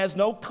partner has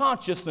no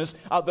consciousness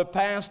of the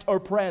past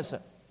or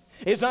present,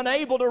 is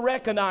unable to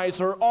recognize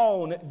her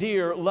own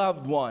dear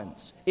loved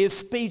ones, is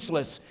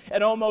speechless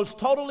and almost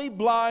totally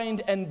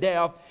blind and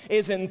deaf,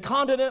 is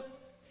incontinent,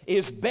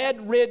 is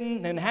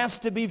bedridden, and has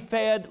to be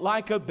fed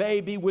like a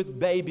baby with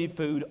baby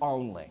food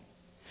only.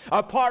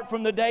 Apart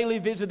from the daily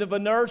visit of a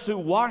nurse who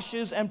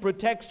washes and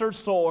protects her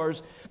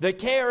sores, the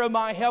care of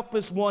my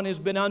helpless one has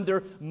been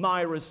under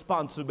my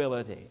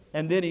responsibility.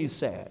 And then he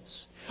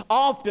says,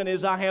 often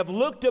as I have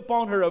looked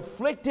upon her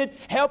afflicted,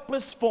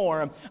 helpless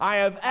form, I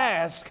have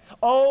asked,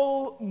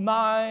 oh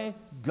my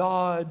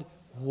God,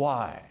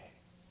 why?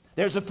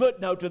 There's a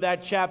footnote to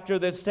that chapter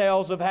that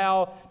tells of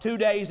how 2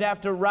 days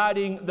after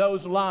writing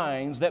those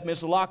lines that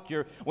Miss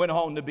Lockyer went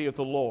home to be with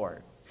the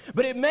Lord.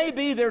 But it may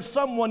be there's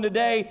someone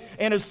today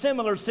in a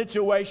similar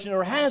situation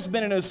or has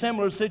been in a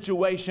similar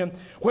situation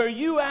where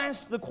you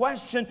ask the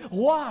question,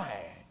 why?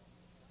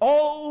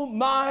 Oh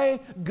my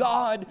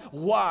God,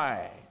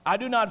 why? I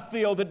do not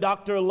feel that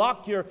Dr.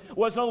 Lockyer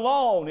was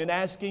alone in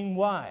asking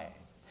why.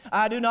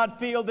 I do not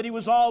feel that he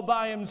was all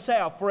by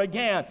himself. For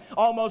again,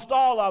 almost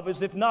all of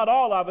us, if not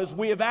all of us,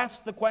 we have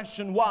asked the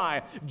question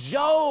why.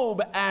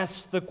 Job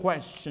asked the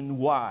question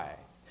why.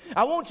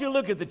 I want you to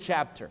look at the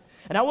chapter.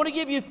 And I want to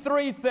give you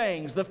 3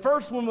 things. The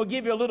first one will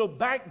give you a little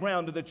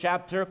background to the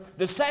chapter.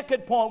 The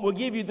second point will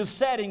give you the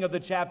setting of the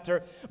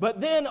chapter.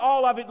 But then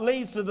all of it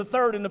leads to the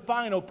third and the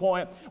final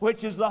point,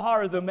 which is the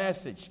heart of the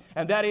message.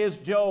 And that is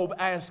Job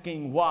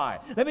asking why.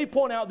 Let me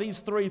point out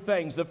these 3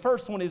 things. The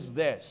first one is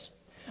this.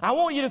 I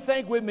want you to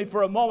think with me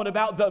for a moment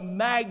about the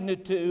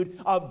magnitude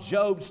of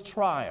Job's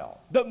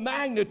trial. The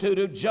magnitude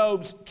of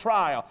Job's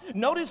trial.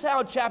 Notice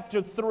how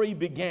chapter 3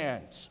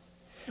 begins.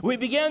 We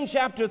begin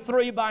chapter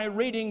 3 by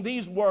reading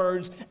these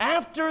words.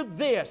 After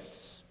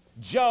this,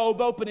 Job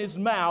opened his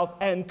mouth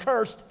and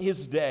cursed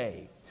his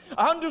day.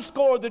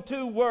 Underscore the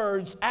 2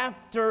 words,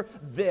 after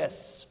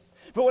this.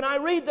 For when I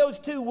read those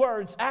 2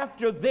 words,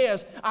 after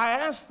this, I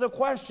ask the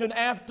question,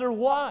 after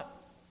what?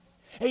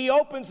 He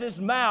opens his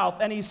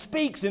mouth and he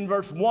speaks in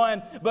verse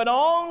 1, but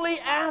only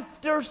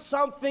after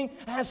something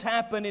has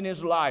happened in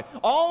his life.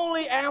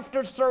 Only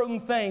after certain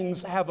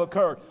things have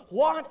occurred.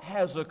 What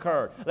has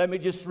occurred? Let me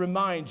just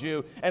remind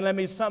you, and let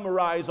me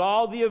summarize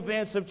all the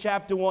events of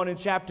chapter 1 and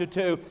chapter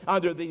 2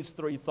 under these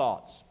 3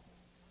 thoughts.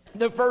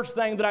 The first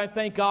thing that I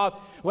think of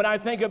when I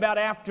think about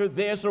after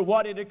this or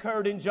what had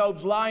occurred in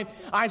Job's life,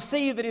 I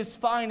see that his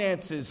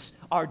finances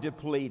are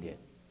depleted.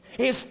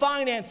 His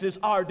finances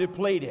are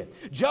depleted.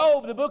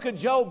 Job, the book of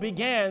Job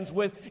begins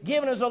with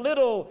giving us a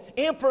little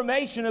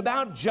information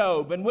about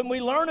Job. And when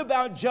we learn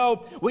about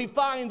Job, we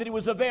find that he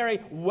was a very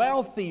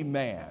wealthy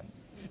man.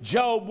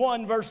 Job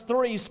 1 verse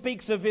 3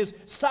 speaks of his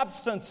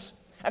substance.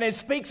 And it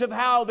speaks of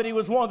how that he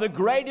was one of the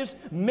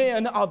greatest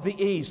men of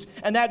the East.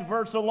 And that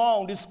verse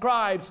alone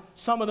describes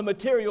some of the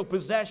material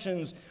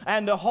possessions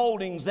and the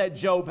holdings that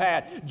Job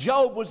had.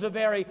 Job was a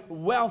very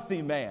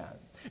wealthy man.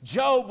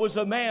 Job was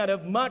a man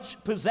of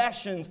much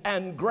possessions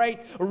and great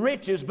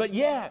riches. But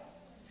yet,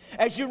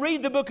 as you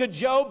read the book of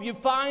Job, you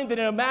find that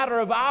in a matter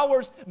of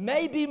hours,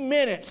 maybe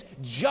minutes,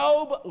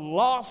 Job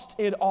lost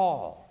it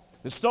all.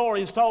 The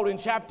story is told in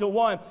chapter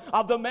 1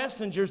 of the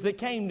messengers that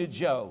came to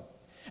Job.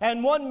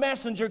 And one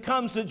messenger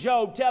comes to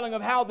Job telling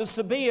of how the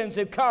Sabaeans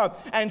have come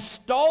and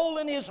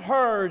stolen his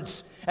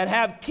herds and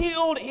have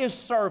killed his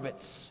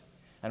servants.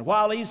 And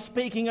while he's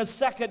speaking, a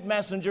second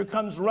messenger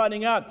comes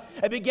running up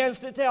and begins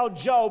to tell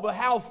Job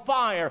how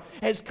fire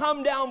has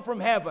come down from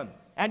heaven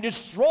and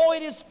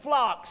destroyed his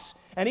flocks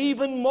and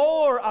even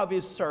more of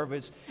his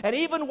servants. And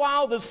even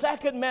while the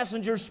second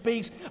messenger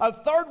speaks, a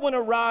third one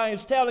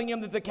arrives telling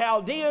him that the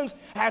Chaldeans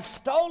have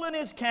stolen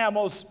his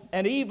camels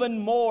and even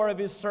more of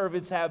his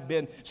servants have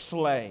been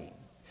slain.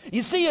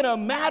 You see, in a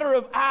matter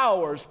of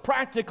hours,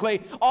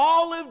 practically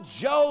all of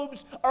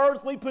Job's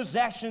earthly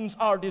possessions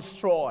are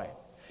destroyed.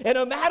 In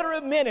a matter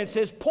of minutes,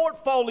 his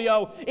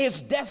portfolio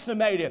is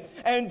decimated.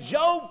 And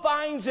Job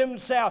finds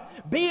himself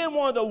being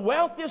one of the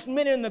wealthiest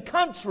men in the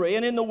country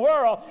and in the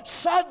world.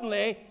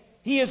 Suddenly,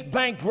 he is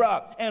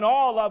bankrupt, and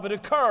all of it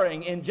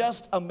occurring in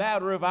just a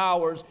matter of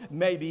hours,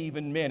 maybe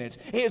even minutes.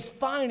 His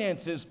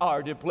finances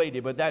are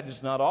depleted, but that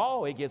is not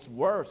all. It gets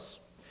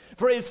worse.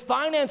 For his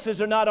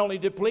finances are not only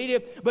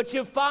depleted, but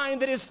you find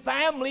that his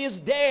family is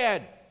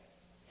dead.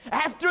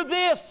 After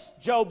this,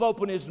 Job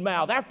opened his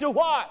mouth. After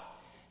what?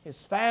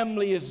 His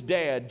family is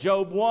dead.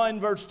 Job 1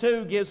 verse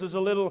 2 gives us a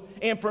little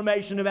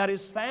information about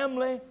his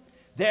family.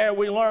 There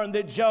we learn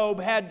that Job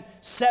had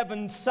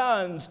 7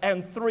 sons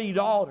and 3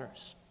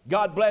 daughters.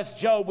 God blessed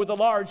Job with a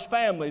large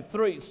family,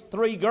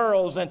 three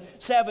girls and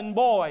 7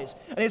 boys.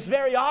 And it's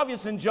very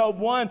obvious in Job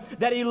 1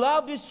 that he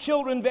loved his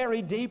children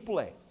very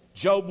deeply.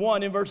 Job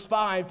 1 in verse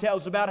 5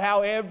 tells about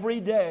how every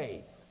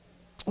day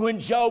when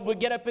Job would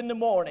get up in the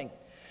morning,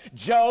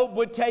 Job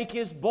would take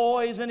his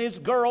boys and his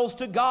girls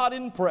to God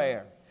in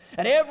prayer.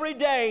 And every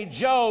day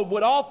Job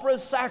would offer a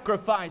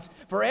sacrifice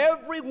for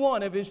every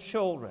one of his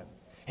children.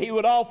 He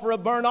would offer a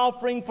burnt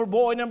offering for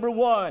boy number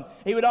 1.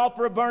 He would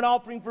offer a burnt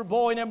offering for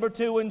boy number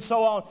 2, and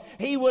so on.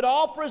 He would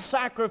offer a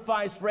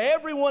sacrifice for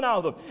every one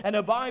of them. And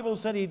the Bible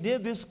said he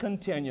did this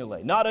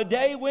continually. Not a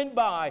day went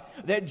by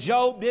that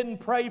Job didn't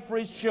pray for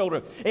his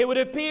children. It would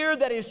appear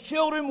that his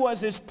children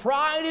was his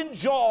pride and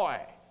joy.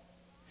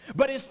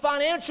 But his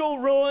financial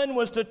ruin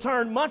was to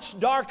turn much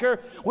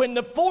darker when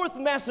the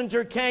 4th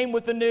messenger came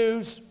with the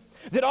news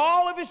that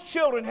all of his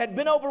children had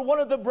been over one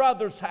of the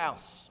brothers'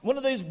 house, one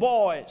of these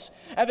boys,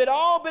 and they'd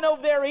all been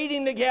over there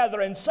eating together,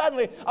 and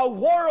suddenly a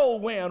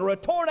whirlwind, or a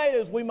tornado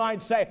as we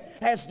might say,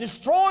 has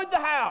destroyed the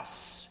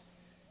house,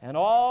 and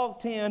all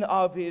 10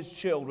 of his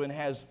children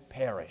has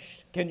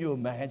perished. Can you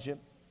imagine?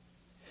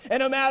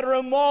 In a matter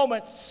of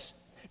moments,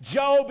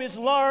 Job has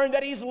learned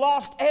that he's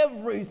lost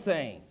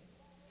everything.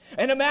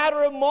 In a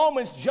matter of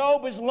moments,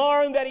 Job has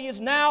learned that he is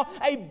now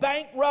a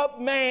bankrupt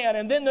man.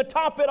 And then to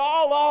top it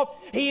all off,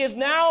 he has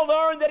now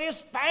learned that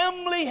his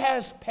family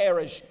has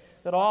perished,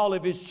 that all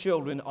of his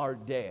children are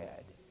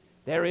dead.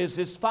 There is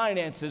his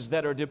finances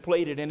that are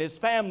depleted and his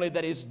family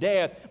that is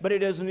dead, but it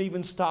doesn't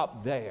even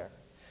stop there.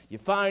 You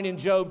find in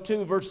Job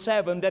 2 verse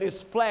 7 that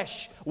his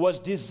flesh was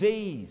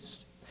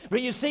diseased. For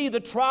you see,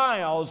 the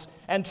trials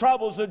and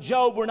troubles of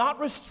Job were not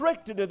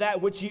restricted to that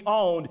which he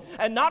owned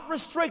and not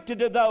restricted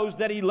to those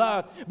that he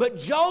loved. But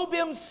Job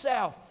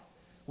himself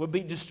would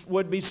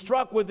be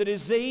struck with a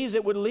disease.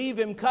 It would leave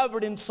him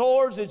covered in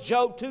sores, as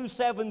Job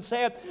 2:7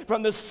 said,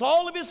 from the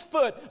sole of his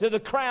foot to the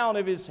crown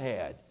of his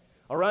head,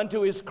 or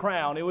unto his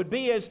crown. It would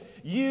be as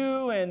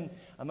you and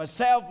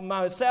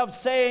myself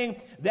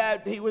saying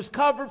that he was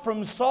covered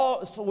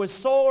with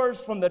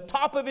sores from the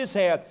top of his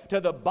head to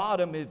the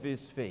bottom of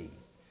his feet.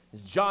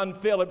 As John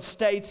Phillips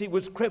states, he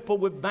was crippled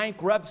with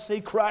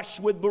bankruptcy, crushed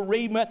with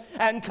bereavement,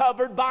 and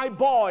covered by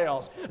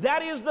boils.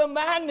 That is the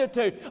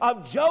magnitude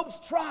of Job's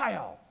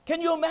trial.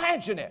 Can you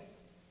imagine it?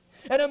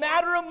 In a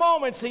matter of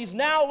moments, he's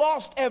now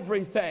lost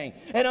everything.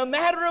 In a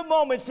matter of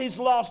moments, he's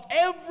lost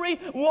every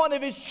one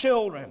of his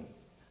children.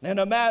 In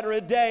a matter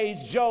of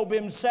days, Job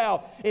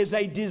himself is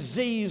a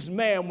diseased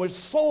man with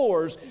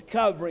sores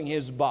covering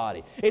his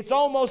body. It's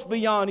almost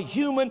beyond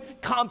human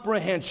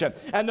comprehension.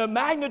 And the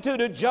magnitude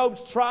of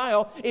Job's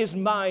trial is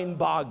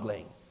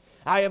mind-boggling.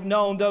 I have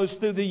known those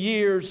through the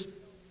years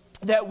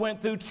that went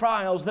through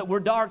trials that were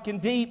dark and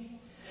deep.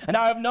 And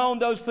I have known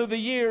those through the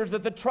years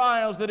that the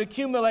trials that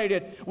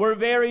accumulated were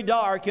very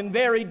dark and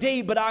very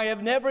deep, but I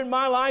have never in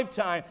my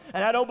lifetime,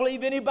 and I don't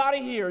believe anybody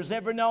here has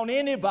ever known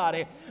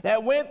anybody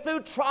that went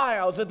through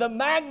trials of the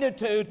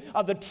magnitude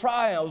of the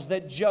trials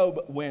that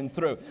Job went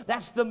through.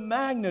 That's the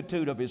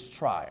magnitude of his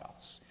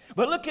trials.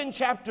 But look in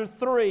chapter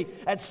 3,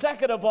 and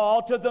second of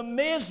all, to the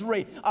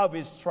misery of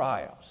his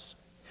trials.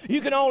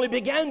 You can only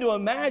begin to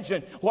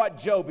imagine what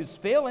Job is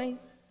feeling.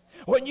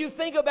 When you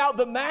think about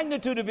the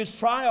magnitude of his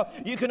trial,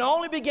 you can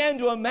only begin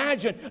to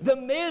imagine the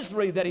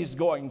misery that he's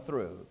going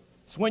through.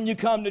 It's when you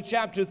come to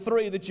chapter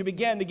 3 that you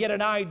begin to get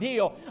an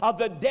idea of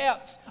the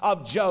depths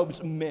of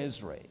Job's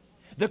misery.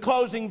 The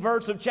closing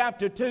verse of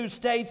chapter 2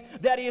 states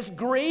that his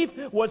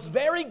grief was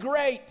very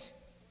great.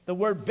 The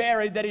word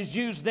very that is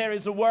used there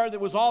is a word that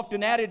was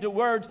often added to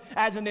words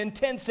as an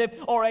intensive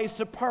or a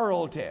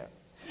superlative.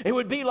 It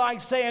would be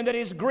like saying that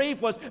his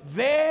grief was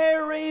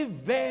very,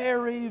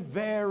 very,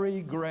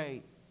 very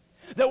great.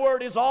 The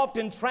word is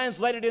often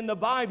translated in the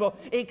Bible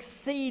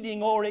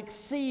exceeding or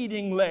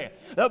exceedingly.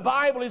 The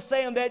Bible is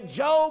saying that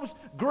Job's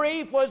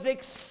grief was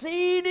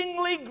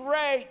exceedingly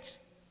great.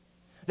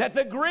 That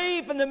the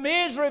grief and the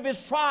misery of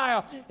his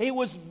trial, he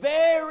was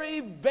very,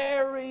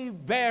 very,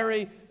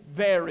 very,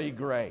 very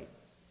great.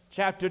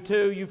 Chapter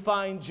 2, you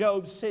find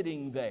Job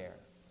sitting there.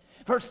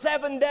 For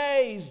 7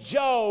 days,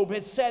 Job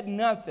has said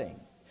nothing.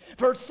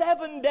 For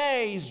 7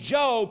 days,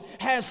 Job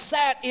has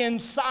sat in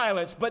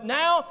silence. But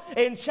now,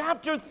 in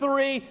chapter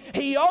 3,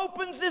 he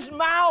opens his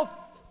mouth.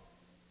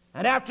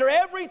 And after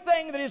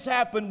everything that has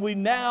happened, we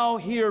now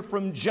hear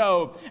from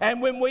Job.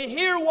 And when we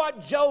hear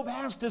what Job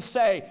has to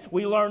say,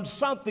 we learn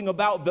something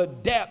about the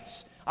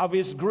depths of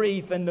his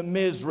grief and the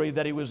misery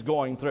that he was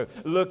going through.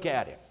 Look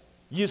at it.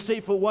 You see,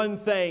 for one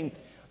thing,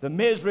 the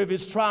misery of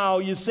his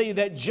trial, you see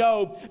that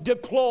Job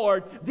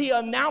deplored the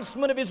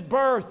announcement of his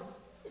birth.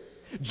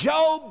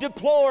 Job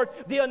deplored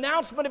the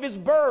announcement of his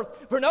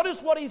birth. For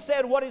notice what it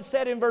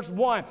said in verse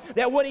 1,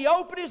 that when he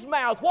opened his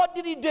mouth, what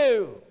did he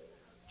do?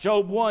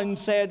 Job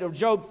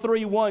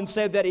 3:1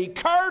 said that he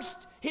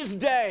cursed his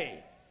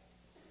day.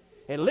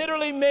 It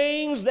literally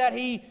means that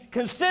he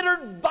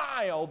considered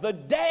vile the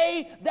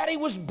day that he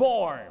was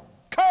born.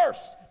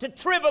 Cursed, to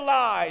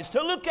trivialize,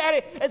 to look at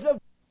it as a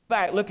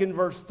fact. Look in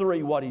verse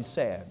 3 what he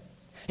said.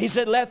 He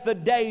said, let the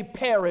day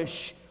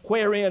perish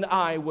wherein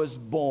I was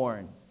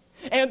born,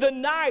 and the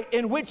night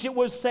in which it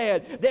was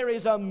said, there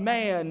is a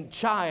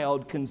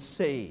man-child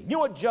conceived. You know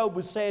what Job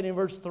was saying in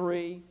verse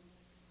 3?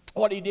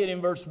 What he did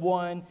in verse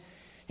 1?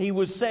 He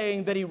was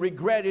saying that he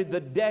regretted the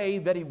day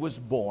that he was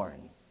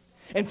born.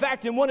 In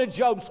fact, in one of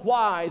Job's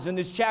whys in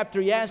this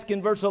chapter, he asked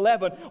in verse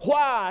 11,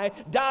 why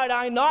died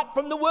I not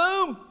from the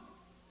womb?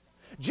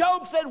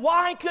 Job said,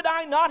 why could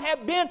I not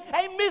have been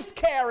a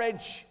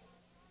miscarriage?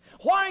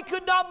 Why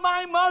could not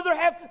my mother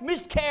have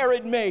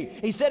miscarried me?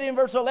 He said in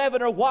verse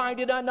 11, or why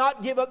did I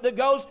not give up the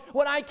ghost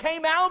when I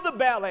came out of the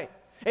belly?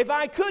 If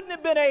I couldn't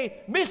have been a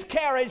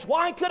miscarriage,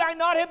 why could I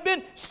not have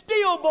been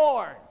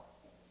stillborn?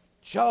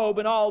 Job,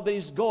 and all that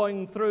he's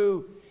going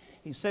through,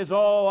 he says,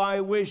 oh,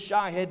 I wish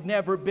I had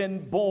never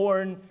been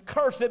born.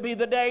 Cursed be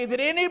the day that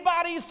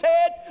anybody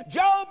said,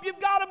 Job, you've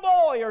got a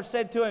boy, or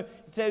said to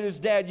his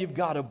dad, you've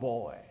got a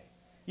boy.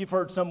 You've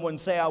heard someone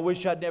say, I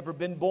wish I'd never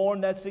been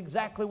born. That's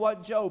exactly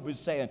what Job is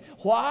saying.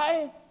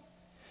 Why?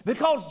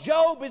 Because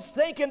Job is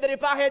thinking that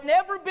if I had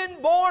never been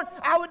born,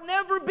 I would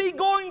never be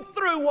going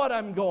through what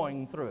I'm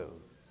going through.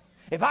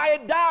 If I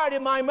had died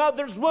in my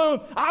mother's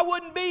womb, I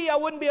wouldn't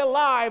be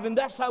alive, and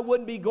thus I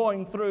wouldn't be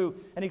going through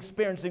and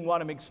experiencing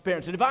what I'm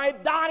experiencing. If I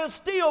had died a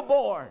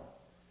stillborn,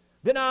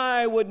 then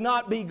I would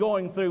not be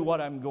going through what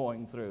I'm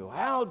going through.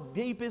 How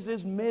deep is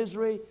his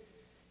misery?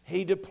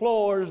 He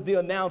deplores the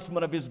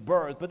announcement of his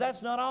birth, but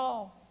that's not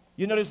all.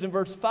 You notice in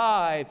verse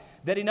 5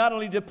 that he not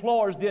only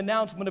deplores the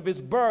announcement of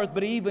his birth,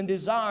 but he even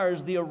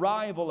desires the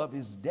arrival of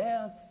his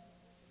death.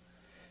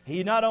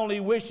 He not only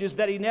wishes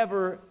that he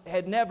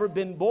had never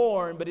been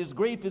born, but his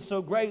grief is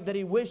so great that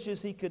he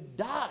wishes he could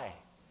die.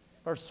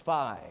 Verse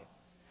 5,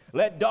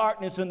 let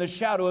darkness and the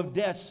shadow of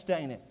death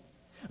stain it.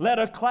 Let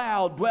a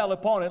cloud dwell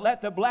upon it.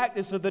 Let the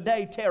blackness of the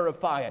day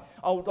terrify it.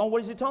 Oh,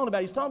 what is he talking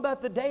about? He's talking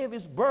about the day of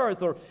his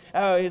birth or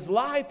his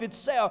life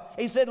itself.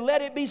 He said,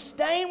 let it be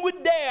stained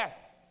with death.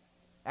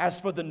 As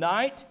for the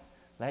night,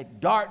 let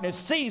darkness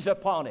seize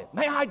upon it.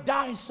 May I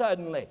die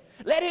suddenly.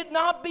 Let it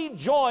not be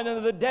joined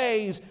unto the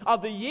days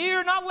of the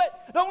year.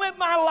 Don't let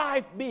my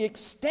life be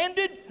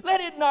extended. Let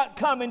it not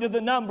come into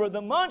the number of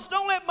the months.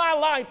 Don't let my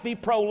life be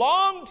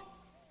prolonged.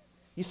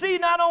 You see, he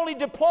not only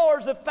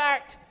deplores the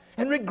fact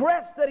and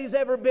regrets that he's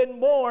ever been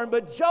born,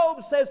 but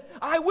Job says,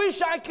 I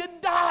wish I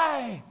could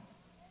die.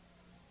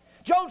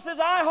 Job says,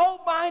 I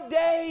hope my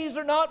days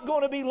are not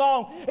going to be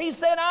long. He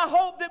said, I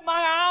hope that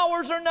my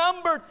hours are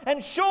numbered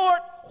and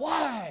short.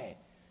 Why?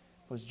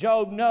 Because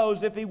Job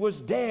knows if he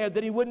was dead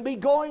that he wouldn't be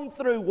going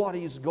through what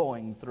he's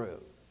going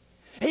through.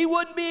 He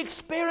wouldn't be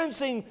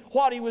experiencing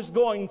what he was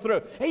going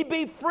through. He'd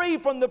be free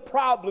from the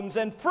problems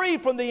and free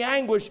from the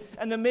anguish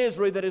and the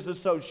misery that is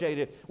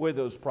associated with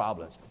those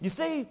problems. You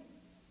see,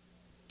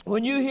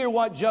 when you hear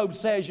what Job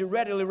says, you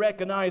readily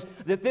recognize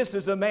that this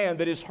is a man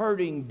that is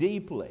hurting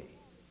deeply.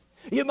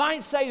 You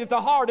might say that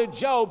the heart of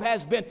Job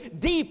has been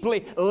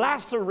deeply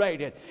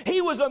lacerated. He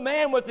was a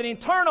man with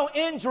internal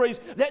injuries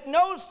that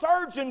no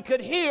surgeon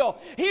could heal.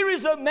 Here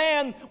is a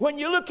man, when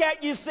you look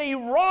at, you see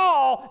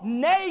raw,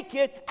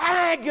 naked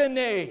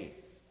agony.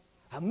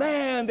 A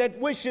man that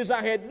wishes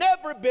I had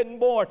never been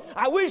born.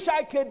 I wish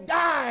I could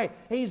die.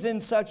 He's in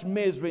such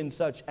misery and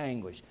such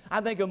anguish. I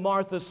think of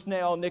Martha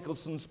Snell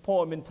Nicholson's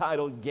poem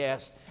entitled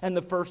Guest, and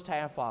the first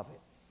half of it.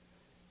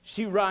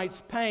 She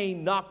writes,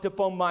 pain knocked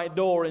upon my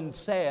door and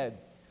said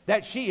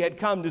that she had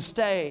come to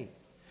stay.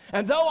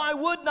 And though I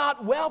would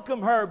not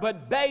welcome her,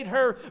 but bade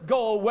her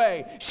go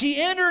away,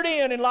 she entered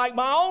in, and like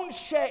my own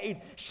shade,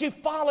 she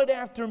followed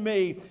after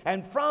me.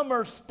 And from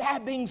her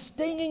stabbing,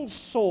 stinging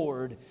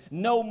sword,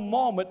 no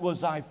moment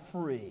was I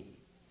free.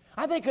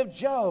 I think of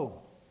Job.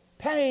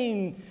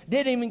 Pain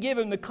didn't even give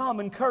him the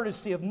common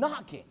courtesy of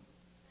knocking.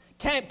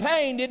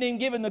 Pain didn't even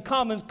give him the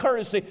common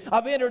courtesy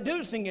of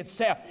introducing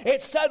itself.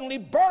 It suddenly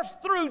burst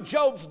through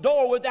Job's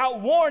door without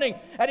warning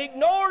and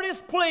ignored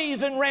his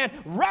pleas and ran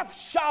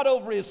roughshod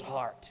over his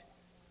heart.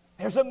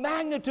 There's a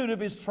magnitude of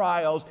his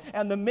trials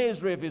and the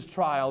misery of his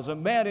trials. A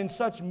man in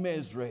such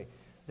misery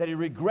that he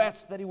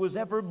regrets that he was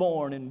ever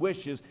born and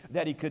wishes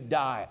that he could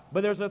die.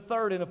 But there's a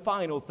third and a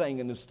final thing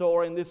in the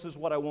story, and this is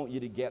what I want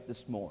you to get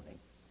this morning.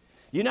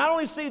 You not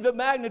only see the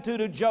magnitude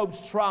of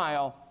Job's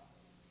trial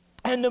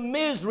and the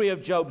misery of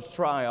Job's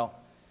trial,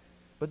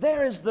 but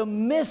there is the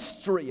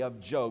mystery of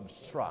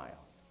Job's trial.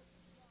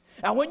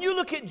 Now, when you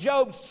look at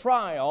Job's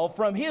trial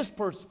from his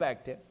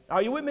perspective,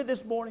 are you with me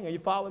this morning? Are you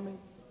following me?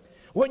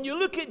 When you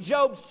look at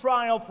Job's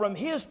trial from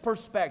his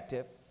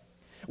perspective,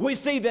 we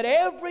see that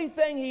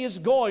everything he is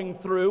going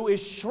through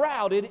is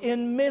shrouded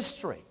in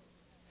mystery.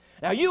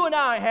 Now, you and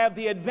I have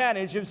the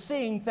advantage of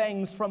seeing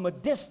things from a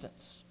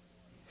distance.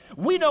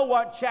 We know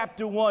what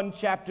chapter 1,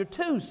 chapter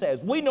 2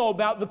 says. We know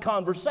about the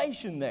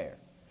conversation there.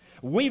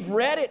 We've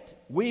read it.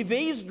 We've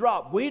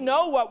eavesdropped. We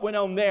know what went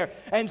on there.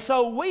 And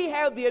so we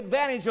have the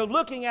advantage of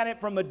looking at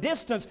it from a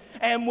distance,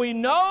 and we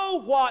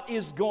know what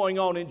is going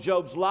on in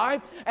Job's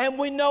life, and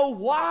we know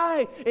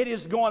why it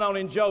is going on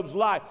in Job's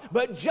life.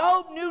 But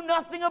Job knew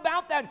nothing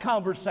about that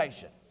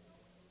conversation.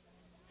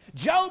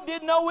 Job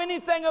didn't know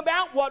anything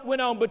about what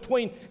went on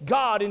between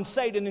God and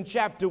Satan in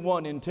chapter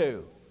 1 and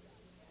 2.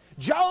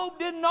 Job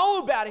didn't know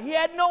about it. He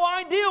had no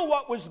idea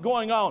what was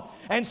going on.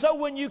 And so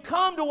when you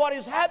come to what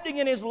is happening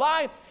in his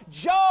life,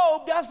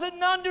 Job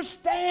doesn't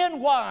understand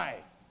why.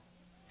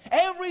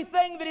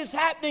 Everything that is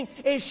happening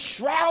is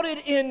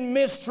shrouded in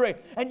mystery.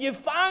 And you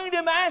find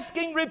him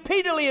asking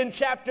repeatedly in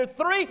chapter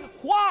 3,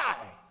 why?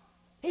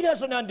 He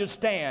doesn't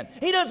understand.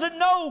 He doesn't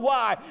know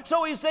why.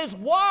 So he says,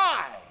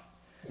 why?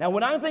 Now,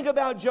 when I think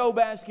about Job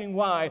asking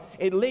why,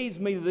 it leads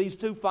me to these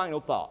two final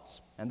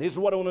thoughts. And this is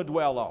what I want to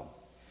dwell on.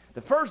 The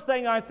first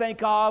thing I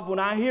think of when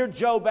I hear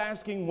Job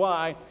asking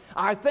why,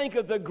 I think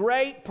of the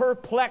great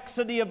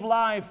perplexity of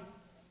life.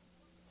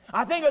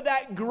 I think of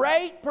that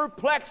great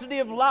perplexity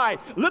of life.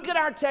 Look at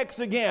our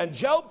text again,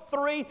 Job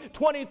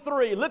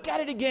 3:23. Look at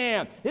it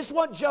again. This is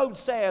what Job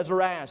says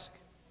or asks.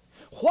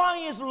 Why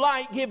is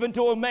light given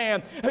to a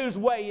man whose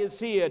way is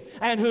hid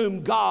and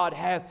whom God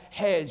hath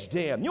hedged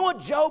him? You know what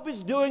Job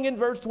is doing in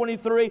verse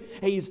 23?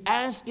 He's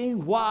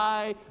asking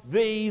why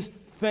these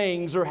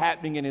things are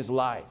happening in his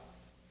life.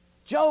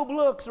 Job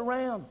looks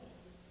around,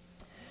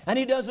 and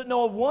he doesn't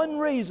know of one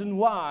reason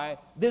why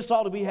this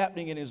ought to be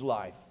happening in his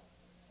life.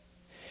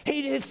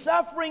 His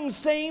suffering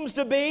seems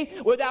to be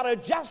without a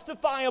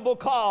justifiable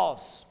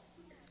cause.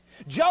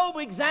 Job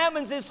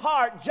examines his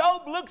heart.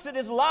 Job looks at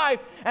his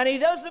life, and he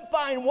doesn't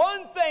find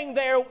one thing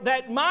there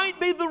that might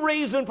be the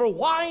reason for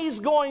why he's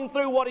going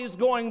through what he's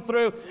going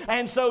through.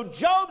 And so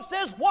Job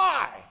says,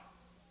 why?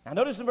 Now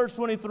notice in verse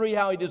 23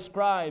 how he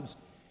describes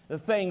the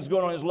things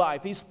going on in his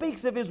life. He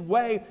speaks of his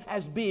way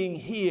as being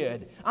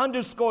hid.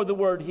 Underscore the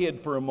word hid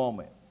for a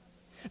moment.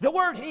 The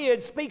word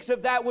hid speaks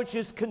of that which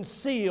is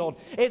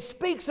concealed. It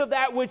speaks of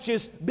that which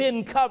has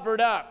been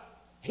covered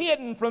up,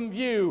 hidden from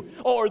view,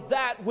 or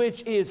that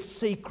which is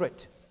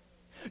secret.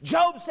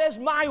 Job says,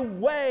 my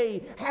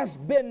way has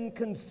been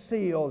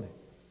concealed.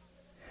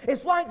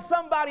 It's like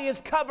somebody has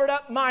covered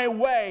up my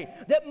way,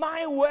 that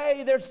my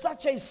way, there's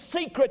such a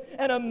secret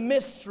and a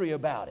mystery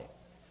about it.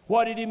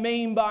 What did he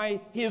mean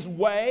by his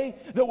way?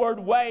 The word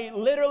way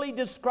literally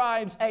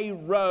describes a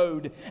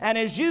road. And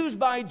as used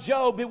by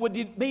Job, it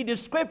would be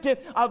descriptive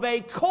of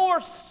a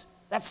course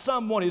that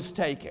someone is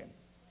taking.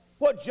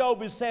 What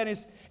Job is saying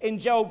is, in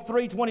Job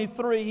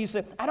 3:23, he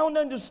said, I don't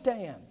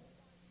understand.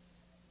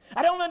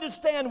 I don't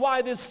understand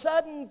why this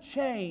sudden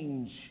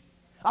change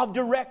of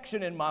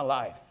direction in my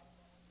life.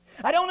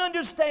 I don't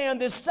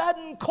understand this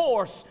sudden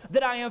course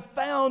that I have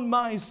found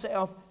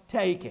myself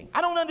taking.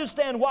 I don't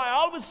understand why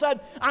all of a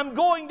sudden I'm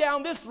going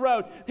down this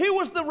road. Here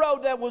was the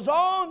road that was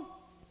on,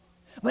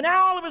 but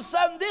now all of a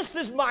sudden this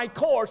is my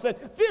course and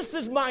this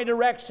is my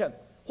direction.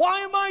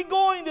 Why am I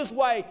going this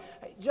way?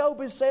 Job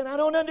is saying, I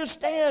don't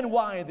understand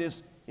why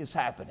this is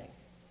happening.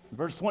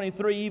 Verse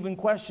 23 even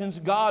questions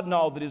God and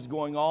all that is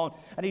going on,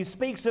 and he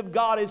speaks of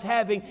God as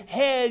having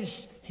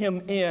hedged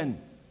him in.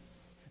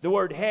 The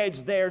word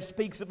hedge there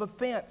speaks of a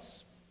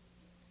fence.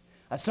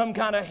 some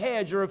kind of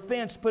hedge or a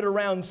fence put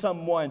around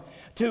someone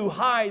to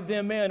hide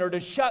them in or to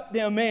shut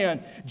them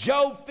in.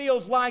 Job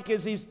feels like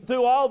as he's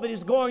through all that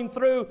he's going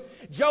through,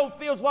 Job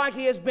feels like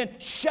he has been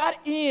shut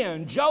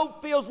in.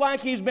 Job feels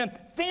like he's been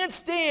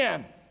fenced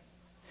in.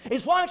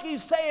 It's like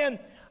he's saying,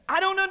 I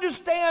don't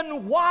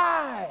understand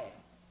why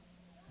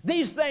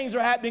these things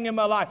are happening in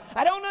my life.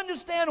 I don't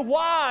understand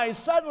why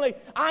suddenly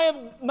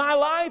my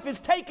life has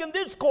taken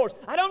this course.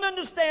 I don't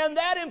understand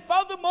that, and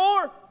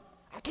furthermore,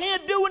 I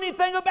can't do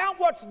anything about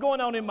what's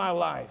going on in my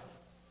life.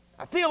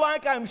 I feel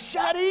like I'm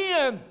shut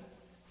in,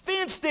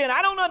 fenced in.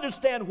 I don't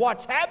understand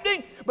what's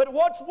happening, but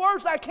what's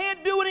worse, I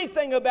can't do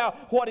anything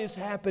about what is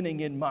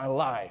happening in my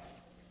life.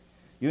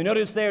 You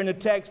notice there in the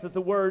text that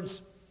the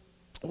words,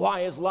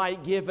 why is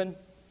light given?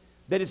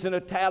 That it's in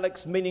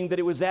italics, meaning that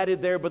it was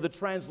added there by the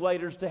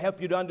translators to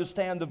help you to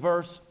understand the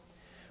verse.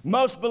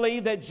 Most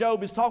believe that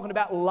Job is talking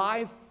about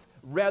life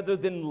rather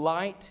than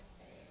light.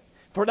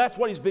 For that's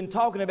what he's been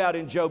talking about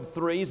in Job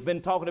 3. He's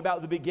been talking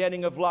about the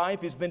beginning of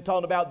life. He's been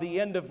talking about the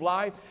end of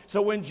life.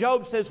 So when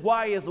Job says,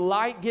 why is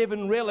light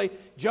given, really,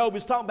 Job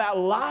is talking about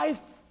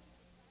life.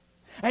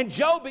 And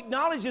Job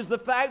acknowledges the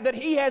fact that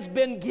he has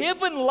been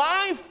given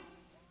life,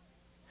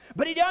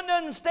 but he doesn't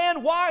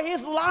understand why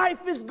his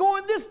life is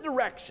going this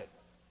direction.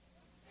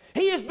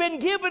 He has been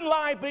given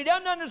life, but he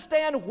doesn't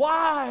understand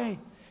why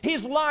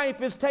his life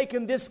has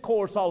taken this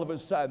course all of a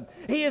sudden.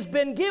 He has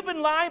been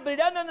given life, but he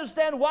doesn't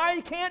understand why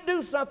he can't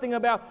do something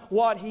about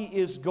what he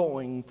is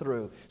going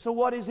through. So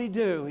what does he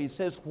do? He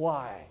says,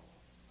 why?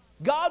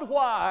 God,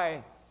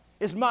 why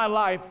is my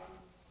life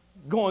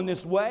going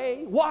this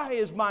way? Why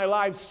is my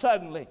life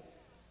suddenly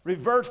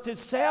reversed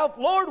itself?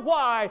 Lord,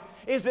 why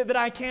is it that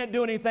I can't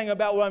do anything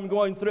about what I'm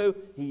going through?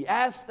 He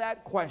asked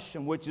that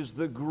question, which is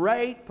the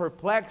great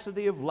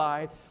perplexity of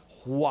life.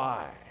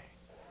 Why?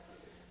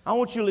 I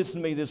want you to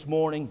listen to me this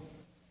morning.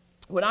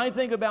 When I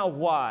think about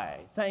why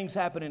things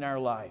happen in our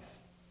life,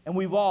 and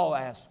we've all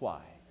asked why,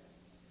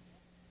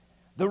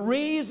 the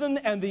reason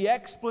and the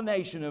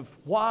explanation of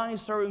why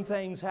certain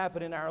things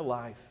happen in our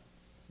life,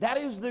 that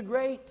is the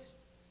great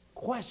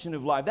question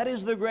of life. That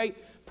is the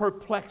great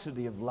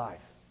perplexity of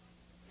life.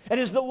 It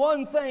is the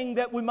one thing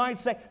that we might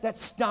say that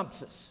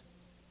stumps us.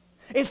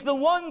 It's the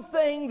one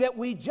thing that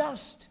we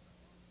just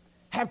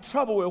have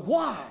trouble with.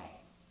 Why?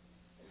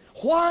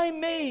 Why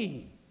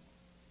me?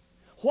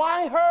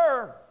 Why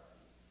her?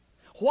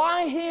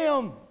 Why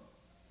him?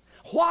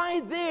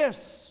 Why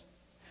this?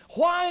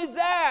 Why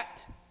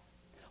that?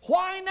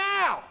 Why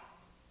now?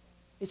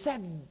 It's that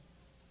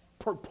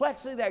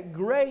perplexity, that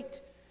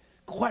great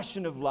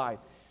question of life.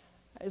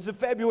 It's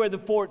February the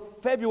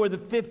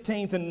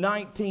 15th in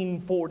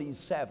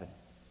 1947.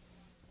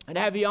 An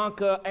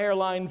Avianca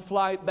airline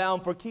flight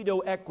bound for Quito,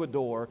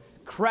 Ecuador,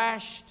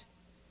 crashed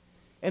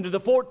into the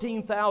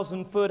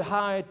 14,000-foot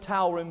high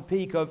towering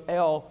peak of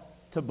El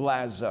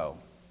Tablazo.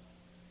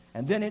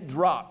 And then it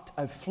dropped,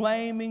 a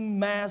flaming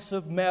mass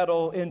of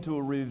metal, into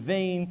a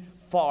ravine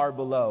far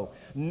below.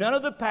 None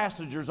of the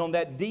passengers on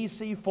that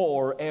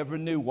DC-4 ever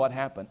knew what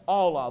happened.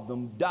 All of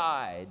them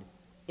died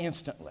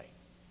instantly.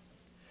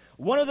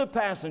 One of the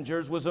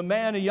passengers was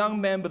a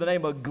young man by the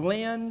name of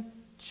Glenn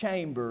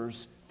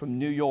Chambers from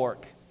New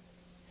York.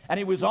 And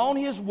he was on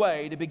his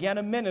way to begin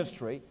a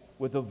ministry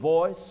with the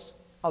Voice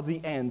of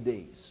the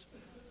Andes.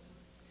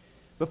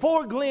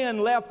 Before Glenn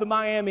left the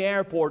Miami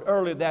airport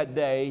earlier that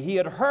day, he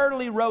had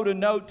hurriedly wrote a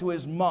note to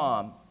his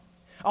mom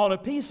on a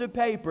piece of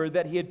paper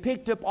that he had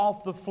picked up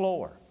off the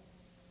floor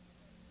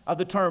of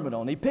the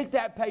terminal. And he picked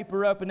that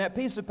paper up, and that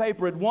piece of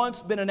paper had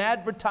once been an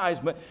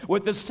advertisement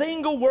with the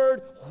single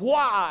word,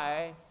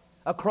 why,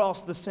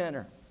 across the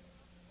center.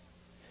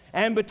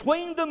 And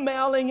between the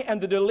mailing and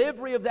the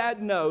delivery of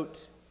that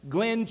note,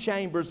 Glenn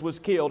Chambers was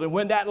killed. And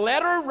when that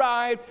letter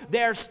arrived,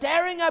 there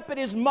staring up at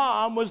his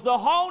mom was the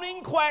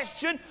haunting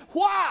question,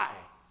 why?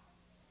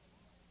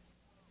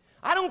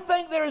 I don't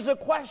think there is a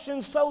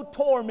question so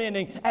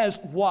tormenting as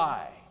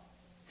why.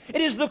 It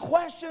is the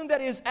question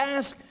that is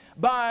asked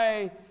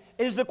by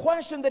the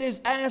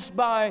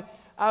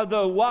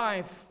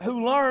wife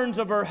who learns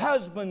of her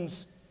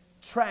husband's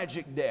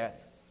tragic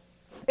death.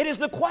 It is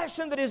the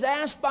question that is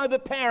asked by the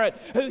parent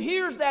who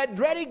hears that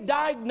dreaded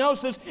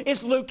diagnosis,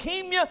 it's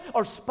leukemia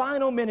or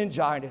spinal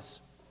meningitis.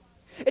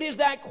 It is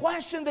that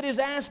question that is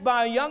asked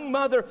by a young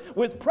mother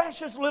with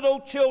precious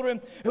little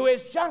children who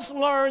has just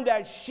learned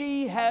that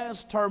she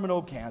has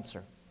terminal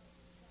cancer.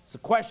 It's a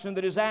question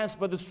that is asked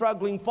by the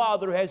struggling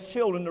father who has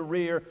children to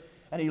rear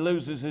and he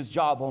loses his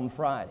job on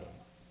Friday.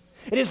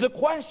 It is a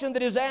question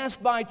that is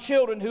asked by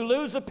children who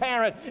lose a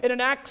parent in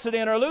an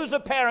accident or lose a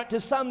parent to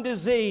some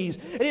disease.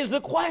 It is the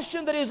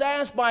question that is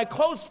asked by a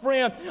close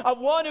friend of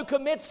one who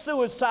commits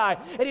suicide.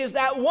 It is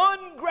that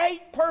one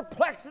great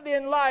perplexity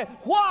in life.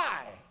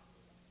 Why?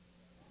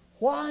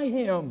 Why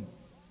him?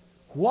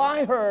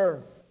 Why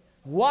her?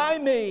 Why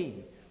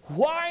me?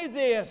 Why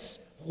this?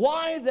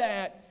 Why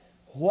that?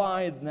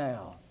 Why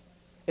now?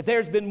 If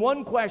there's been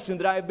one question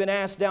that I've been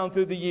asked down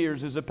through the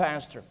years as a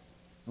pastor,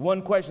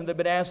 one question that's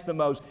been asked the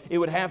most, it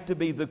would have to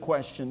be the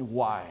question,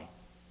 why?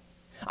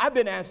 I've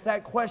been asked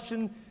that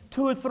question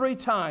 2 or 3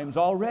 times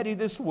already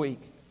this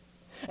week.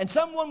 And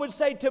someone would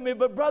say to me,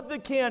 but Brother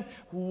Ken,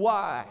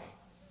 why?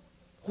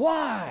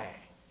 Why?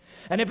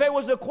 And if there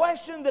was a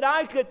question that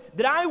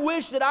I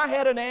wish that I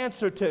had an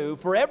answer to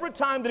for every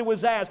time that it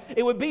was asked,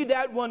 it would be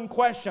that one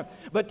question.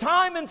 But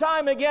time and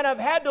time again, I've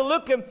had to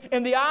look him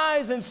in the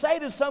eyes and say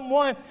to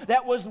someone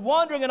that was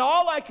wondering, and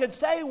all I could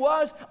say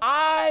was,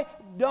 I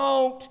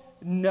don't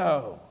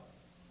know.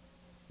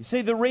 You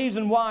see, the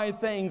reason why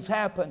things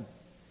happen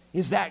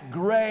is that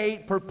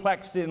great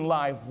perplexity in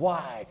life.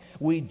 Why?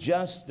 We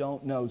just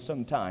don't know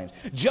sometimes.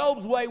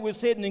 Job's way was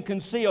hidden and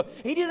concealed.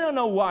 He didn't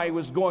know why he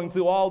was going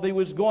through all that he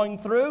was going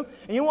through.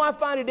 And you know why I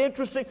find it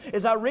interesting?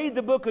 As I read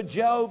the book of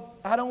Job,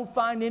 I don't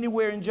find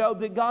anywhere in Job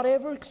that God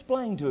ever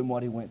explained to him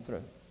what he went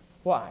through.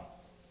 Why?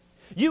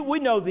 We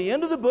know the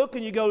end of the book,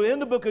 and you go to the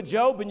end of the book of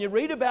Job, and you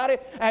read about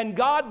it, and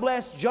God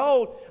blessed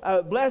Job,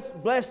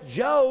 blessed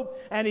Job,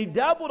 and he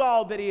doubled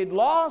all that he had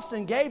lost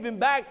and gave him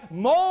back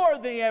more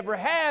than he ever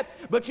had.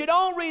 But you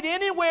don't read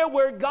anywhere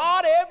where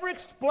God ever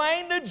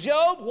explained to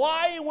Job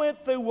why he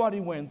went through what he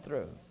went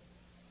through.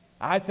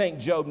 I think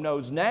Job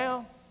knows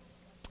now.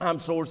 I'm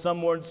sure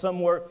somewhere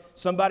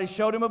somebody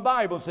showed him a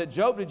Bible and said,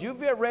 Job, did you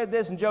ever read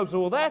this? And Job said,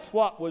 well, that's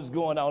what was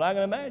going on. I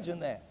can imagine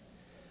that.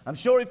 I'm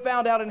sure he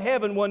found out in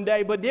heaven one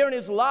day, but during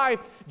his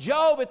life,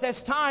 Job at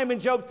this time in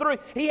Job 3,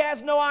 he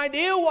has no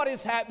idea what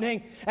is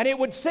happening. And it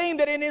would seem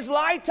that in his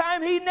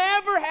lifetime, he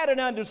never had an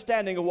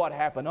understanding of what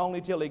happened,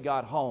 only till he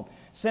got home.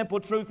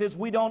 Simple truth is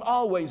we don't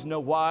always know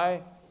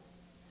why.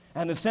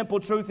 And the simple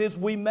truth is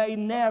we may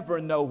never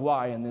know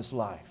why in this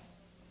life.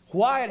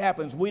 Why it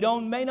happens, we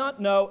may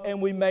not know,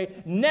 and we may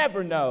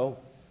never know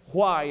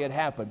why it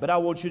happened. But I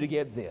want you to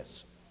get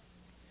this.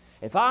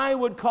 If I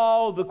would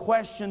call the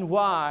question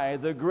why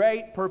the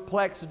great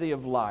perplexity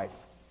of life,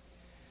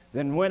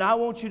 then when I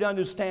want you to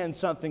understand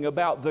something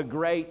about the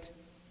great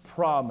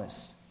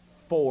promise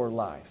for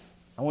life.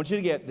 I want you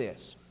to get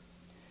this.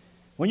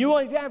 If you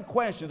have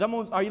questions,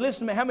 are you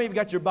listening to me? How many of you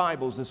got your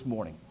Bibles this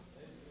morning?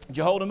 Did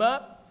you hold them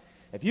up?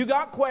 If you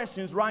got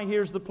questions, right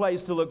here's the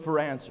place to look for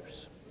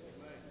answers.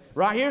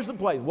 Right here's the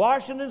place.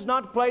 Washington's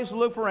not the place to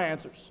look for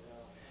answers.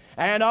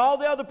 And all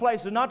the other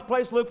places are not the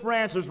place to look for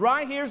answers.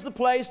 Right here's the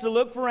place to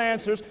look for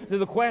answers to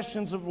the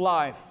questions of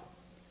life.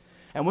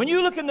 And when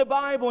you look in the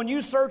Bible and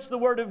you search the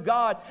Word of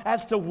God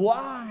as to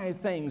why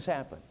things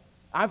happen,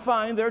 I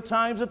find there are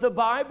times that the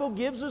Bible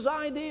gives us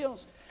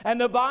ideals. And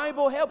the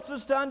Bible helps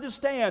us to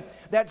understand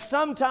that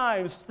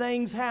sometimes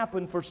things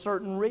happen for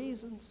certain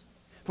reasons.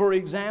 For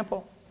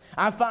example,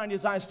 I find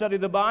as I study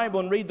the Bible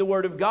and read the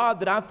Word of God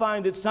that I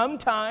find that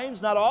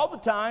sometimes, not all the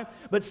time,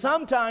 but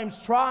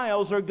sometimes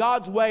trials are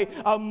God's way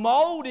of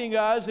molding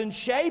us and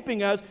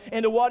shaping us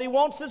into what He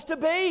wants us to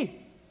be.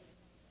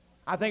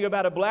 I think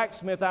about a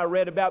blacksmith I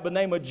read about by the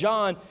name of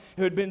John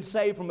who had been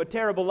saved from a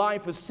terrible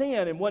life of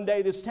sin. And one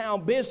day this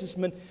town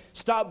businessman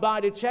stopped by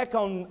to check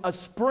on a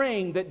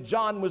spring that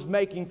John was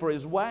making for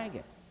his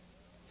wagon.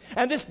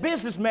 And this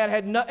businessman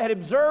had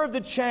observed the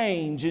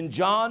change in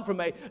John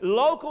from a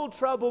local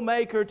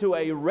troublemaker to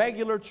a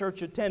regular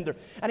church attender.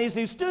 And as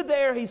he stood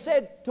there, he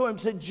said to him,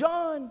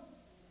 John,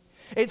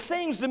 it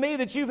seems to me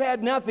that you've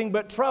had nothing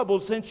but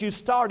trouble since you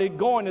started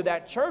going to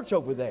that church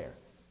over there.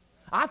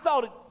 I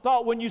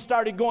thought when you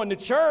started going to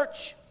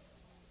church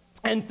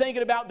and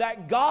thinking about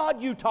that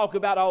God you talk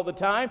about all the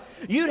time,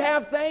 you'd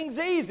have things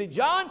easy.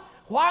 John,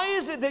 why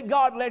is it that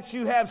God lets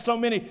you have so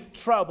many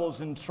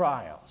troubles and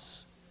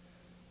trials?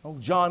 Oh,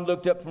 John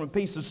looked up from a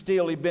piece of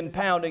steel he'd been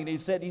pounding, and he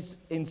said,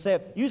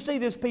 you see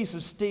this piece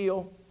of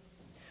steel?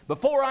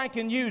 Before I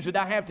can use it,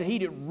 I have to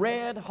heat it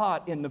red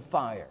hot in the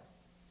fire.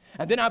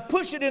 And then I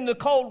push it in the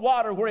cold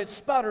water where it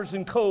sputters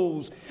and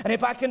cools. And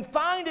if I can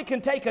find it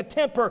can take a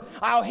temper,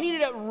 I'll heat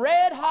it up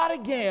red hot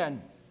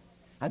again.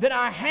 And then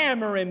I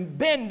hammer and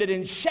bend it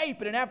and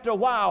shape it. And after a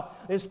while,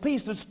 this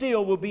piece of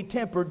steel will be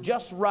tempered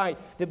just right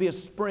to be a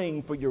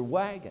spring for your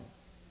wagon.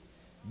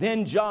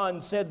 Then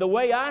John said, the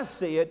way I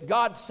see it,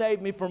 God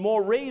saved me for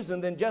more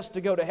reason than just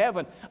to go to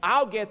heaven.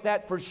 I'll get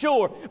that for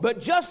sure.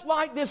 But just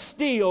like this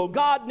steel,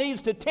 God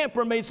needs to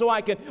temper me so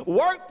I can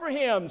work for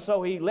Him.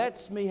 So He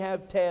lets me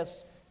have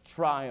tests,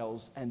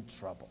 trials, and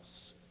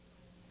troubles.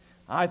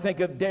 I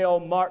think of Dale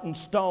Martin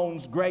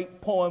Stone's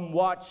great poem,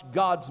 Watch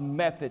God's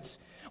Methods.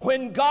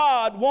 When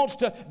God wants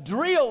to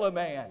drill a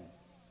man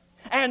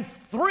and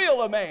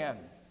thrill a man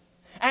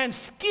and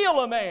skill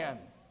a man,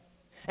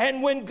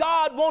 and when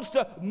God wants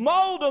to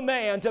mold a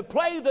man to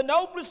play the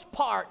noblest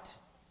part,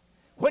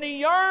 when He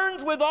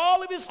yearns with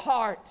all of His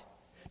heart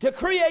to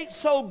create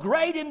so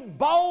great and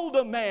bold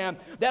a man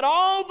that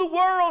all the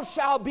world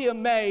shall be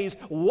amazed,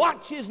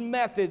 watch His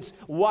methods,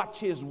 watch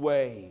His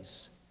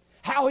ways.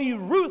 How He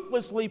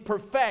ruthlessly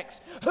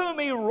perfects whom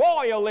He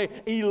royally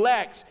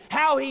elects.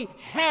 How He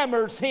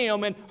hammers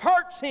him and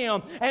hurts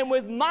him and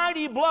with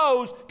mighty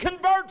blows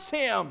converts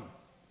him.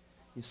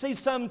 You see,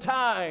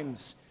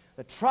 sometimes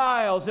the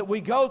trials that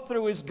we go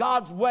through is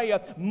God's way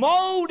of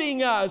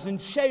molding us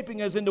and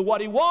shaping us into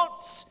what He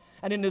wants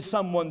and into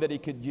someone that He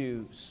could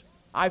use.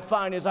 I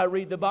find as I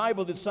read the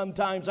Bible that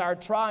sometimes our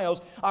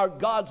trials are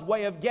God's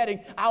way of getting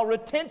our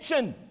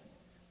attention.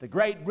 The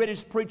great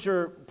British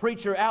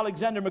preacher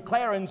Alexander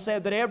Maclaren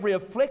said that every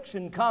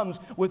affliction comes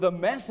with a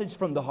message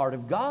from the heart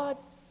of God.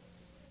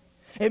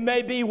 It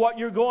may be what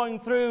you're going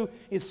through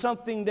is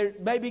something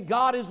that maybe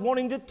God is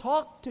wanting to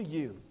talk to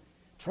you.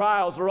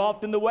 Trials are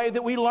often the way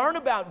that we learn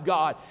about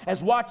God.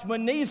 As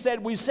Watchman Nee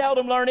said, we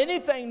seldom learn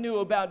anything new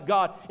about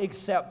God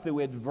except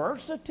through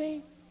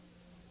adversity.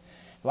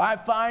 Well, I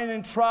find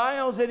in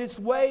trials that it's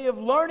a way of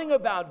learning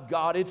about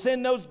God. It's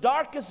in those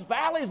darkest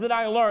valleys that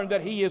I learned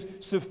that He is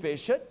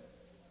sufficient.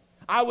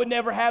 I would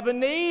never have a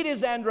need,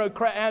 as Andre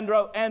Crouch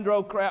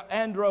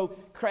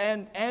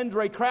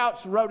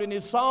wrote in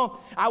his song.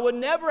 I would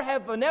never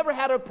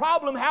had a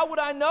problem. How would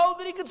I know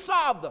that He could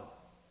solve them?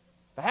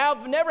 If I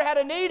have never had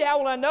a need, how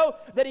will I know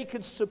that He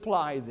could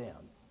supply them?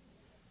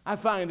 I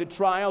find that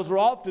trials are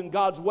often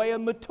God's way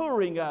of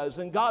maturing us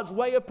and God's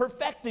way of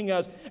perfecting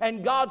us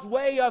and God's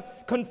way of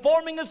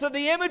conforming us to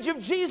the image of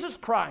Jesus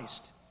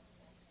Christ.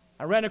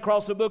 I ran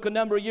across a book a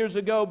number of years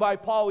ago by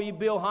Paul E.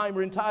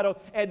 Bilheimer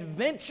entitled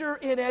Adventure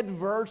in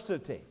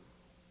Adversity.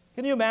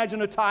 Can you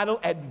imagine a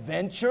title,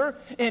 Adventure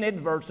in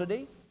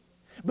Adversity?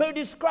 But it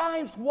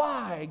describes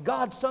why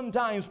God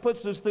sometimes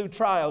puts us through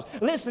trials.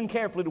 Listen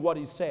carefully to what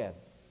he said.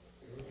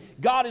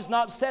 God is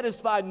not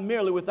satisfied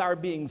merely with our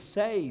being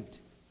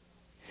saved.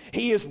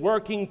 He is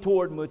working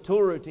toward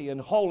maturity and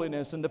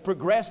holiness and the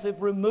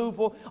progressive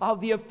removal of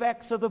the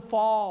effects of the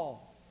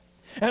fall.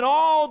 And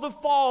all the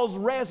fall's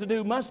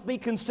residue must be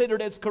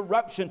considered as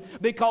corruption,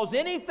 because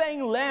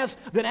anything less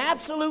than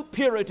absolute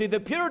purity, the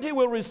purity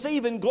we'll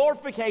receive in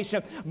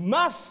glorification,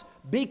 must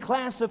be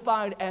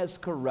classified as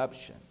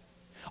corruption.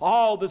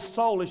 All the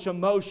soulish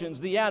emotions,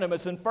 the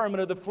animus and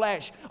ferment of the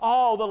flesh,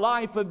 all the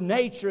life of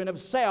nature and of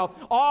self,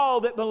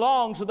 all that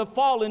belongs to the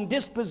fallen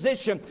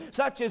disposition,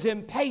 such as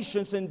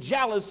impatience and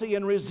jealousy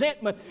and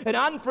resentment and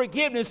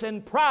unforgiveness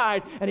and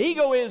pride and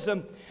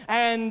egoism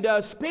and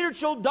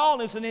spiritual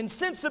dullness and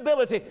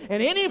insensibility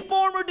in any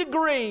form or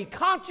degree,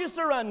 conscious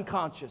or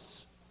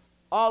unconscious.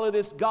 All of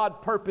this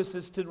God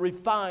purposes to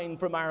refine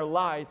from our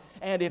life,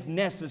 and if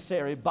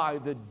necessary, by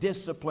the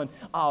discipline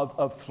of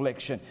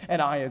affliction.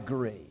 And I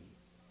agree.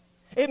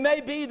 It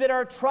may be that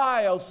our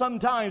trials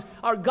sometimes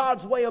are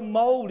God's way of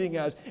molding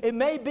us. It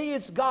may be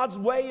it's God's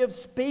way of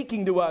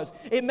speaking to us.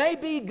 It may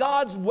be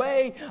God's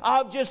way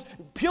of just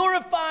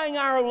purifying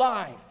our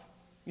life.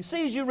 You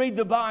see, as you read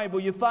the Bible,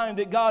 you find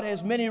that God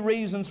has many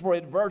reasons for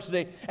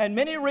adversity and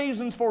many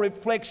reasons for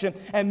affliction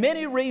and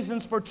many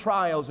reasons for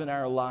trials in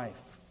our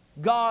life.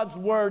 God's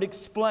Word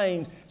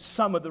explains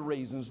some of the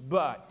reasons,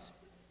 but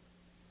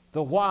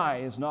the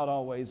why is not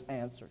always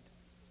answered.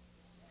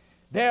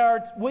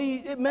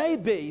 It may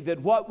be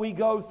that what we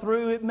go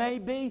through, it may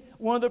be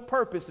one of the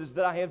purposes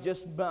that I have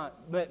just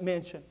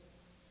mentioned.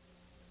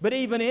 But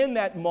even in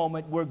that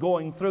moment, we're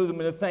going through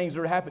them and the things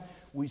that are happening,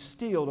 we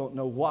still don't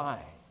know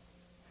why.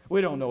 We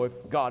don't know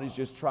if God is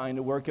just trying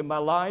to work in my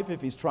life, if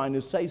He's trying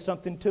to say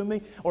something to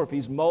me, or if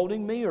He's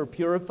molding me or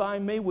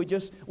purifying me. We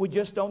just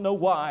don't know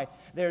why.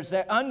 There's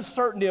that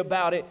uncertainty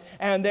about it,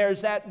 and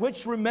there's that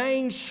which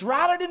remains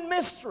shrouded in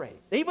mystery.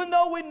 Even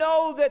though we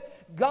know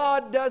that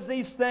God does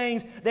these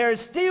things, there is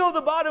still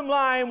the bottom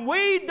line.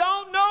 We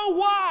don't know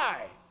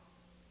why.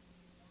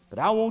 But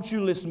I want you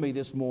to listen to me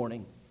this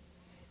morning.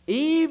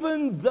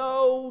 Even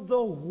though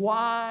the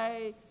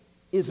why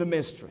is a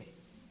mystery,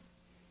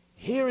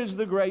 here is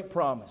the great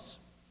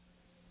promise,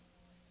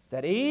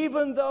 that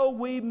even though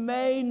we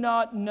may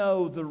not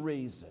know the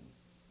reason,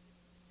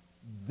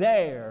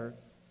 there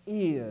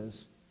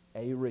is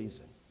a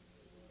reason.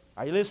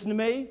 Are you listening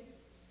to me?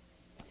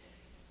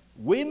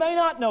 We may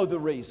not know the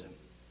reason,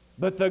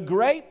 but the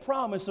great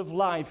promise of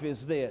life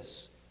is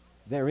this: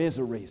 there is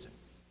a reason.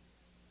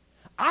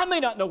 I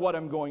may not know what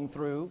I'm going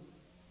through.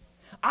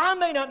 I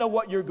may not know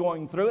what you're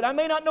going through, and I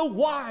may not know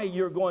why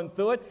you're going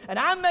through it, and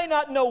I may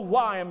not know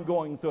why I'm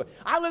going through it.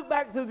 I look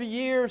back through the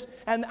years,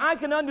 and I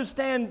can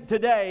understand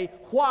today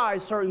why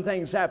certain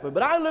things happen.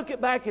 But I look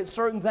back at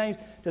certain things,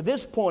 to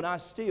this point, I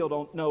still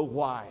don't know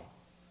why.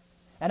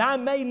 And I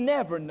may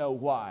never know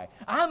why.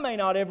 I may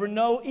not ever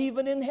know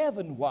even in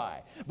heaven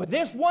why. But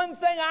this one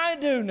thing I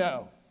do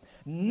know: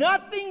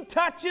 nothing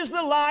touches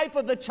the life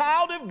of the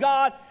child of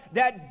God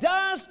that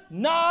does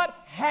not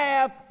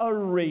have a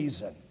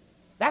reason.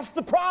 That's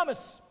the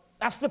promise.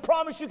 That's the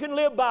promise you can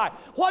live by.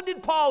 What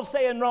did Paul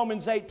say in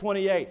Romans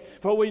 8:28?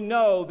 For we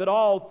know that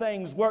all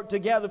things work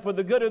together for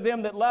the good of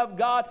them that love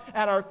God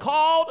and are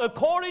called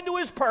according to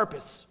His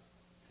purpose.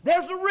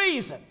 There's a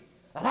reason.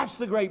 Now, that's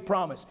the great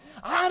promise.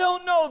 I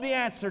don't know the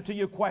answer to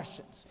your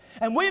questions.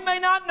 And we may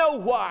not know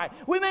why.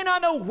 We may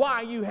not know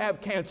why you have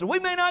cancer. We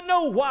may not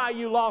know why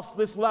you lost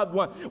this loved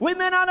one. We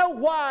may not know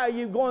why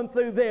you're going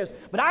through this.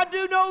 But I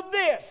do know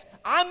this: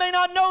 I may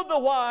not know the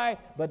why,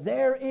 but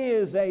there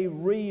is a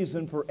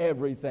reason for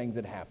everything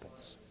that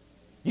happens.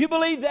 You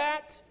believe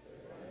that?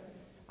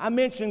 I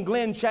mentioned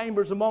Glenn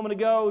Chambers a moment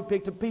ago. He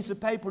picked a piece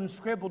of paper and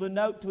scribbled a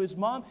note to his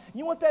mom.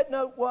 You know what that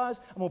note was?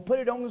 I'm going to put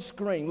it on the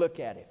screen. Look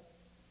at it.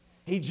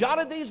 He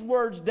jotted these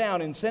words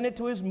down and sent it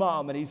to his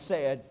mom, and he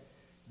said,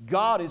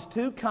 God is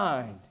too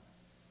kind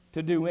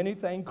to do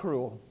anything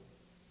cruel,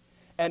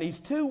 And he's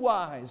too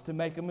wise to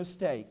make a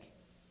mistake.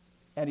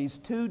 And he's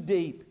too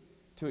deep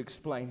to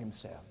explain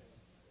himself.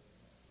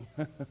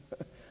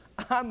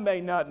 I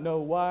may not know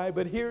why,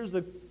 but here's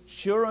the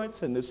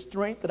assurance and the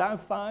strength that I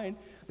find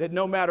that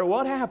no matter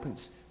what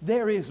happens,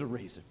 there is a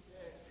reason.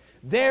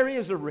 There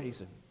is a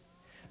reason.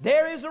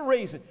 There is a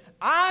reason.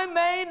 I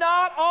may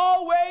not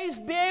always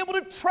be able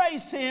to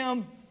trace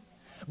him,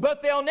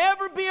 but there'll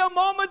never be a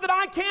moment that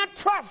I can't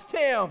trust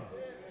him.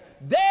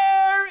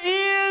 There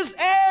is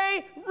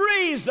a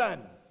reason.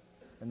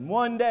 And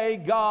one day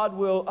God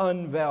will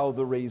unveil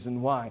the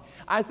reason why.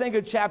 I think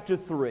of chapter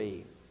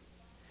 3.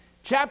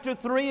 Chapter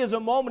 3 is a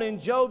moment in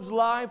Job's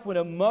life when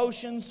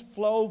emotions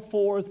flow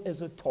forth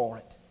as a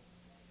torrent.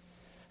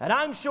 And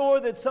I'm sure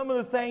that some of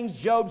the things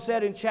Job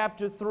said in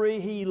chapter 3,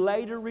 he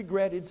later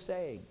regretted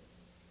saying.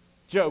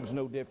 Job's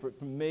no different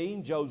from me,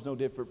 and Job's no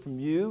different from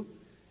you.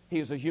 He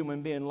is a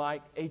human being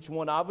like each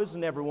one of us,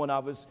 and every one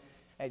of us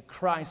at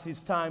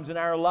crisis times in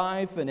our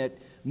life and at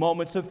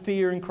moments of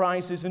fear and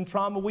crisis and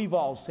trauma, we've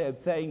all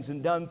said things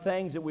and done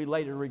things that we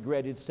later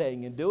regretted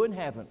saying and doing,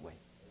 haven't we?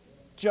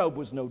 Job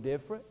was no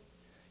different.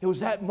 It was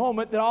that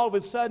moment that all of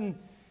a sudden,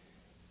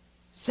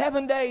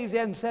 7 days he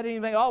hadn't said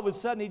anything, all of a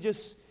sudden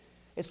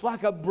it's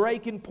like a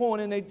breaking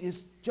point,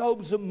 and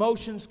Job's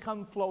emotions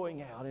come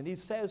flowing out, and he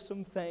says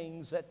some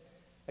things that,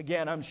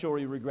 again, I'm sure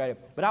he regretted.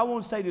 But I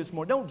want to say this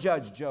more. Don't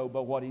judge Job by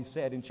what he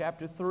said in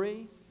chapter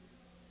 3.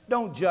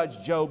 Don't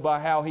judge Job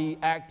by how he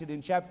acted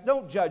in chapter.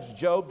 Don't judge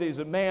Job that he's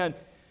a man.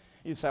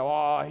 You say,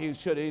 oh,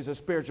 he's a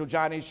spiritual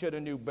giant. He should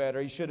have knew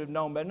better. He should have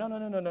known better.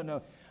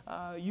 No.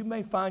 You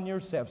may find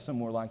yourself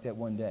somewhere like that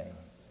one day.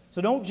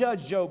 So don't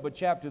judge Job by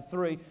chapter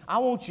 3. I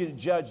want you to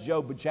judge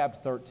Job by chapter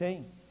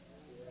 13.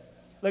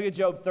 Look at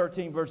Job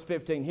 13, verse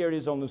 15. Here it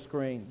is on the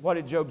screen. What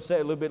did Job say a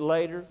little bit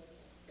later?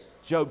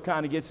 Job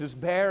kind of gets his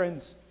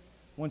bearings.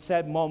 Once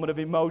that moment of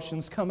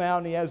emotions come out,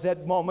 and he has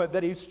that moment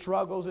that he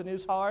struggles in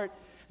his heart.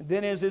 And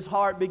then as his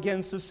heart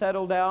begins to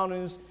settle down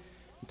and his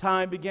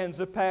time begins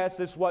to pass,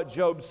 this is what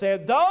Job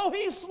said. Though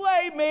he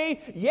slay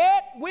me,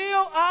 yet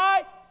will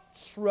I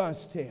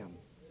trust him.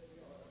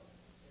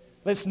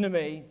 Listen to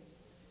me.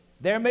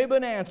 There may be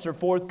an answer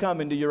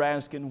forthcoming to your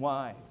asking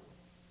why.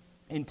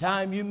 In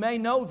time, you may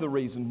know the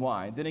reason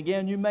why. Then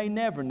again, you may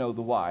never know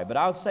the why. But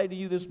I'll say to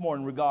you this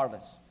morning,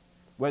 regardless,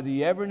 whether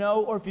you ever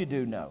know or if you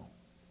do know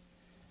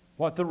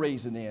what the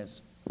reason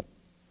is,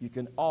 you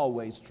can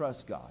always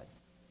trust God.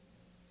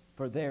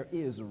 For there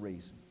is a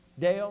reason.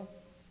 Dale,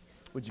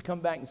 would you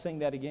come back and sing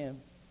that again?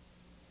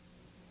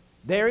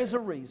 There is a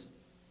reason.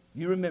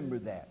 You remember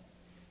that.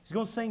 He's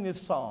going to sing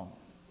this song.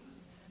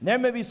 And there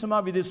may be some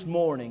of you this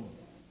morning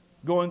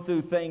going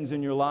through things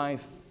in your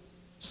life,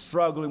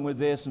 struggling with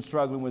this and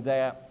struggling with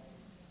that.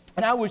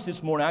 And I wish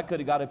this morning I could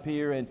have got up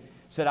here and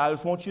said, I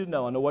just want you to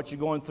know, I know what you're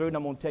going through, and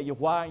I'm going to tell you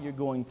why you're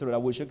going through it. I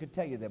wish I could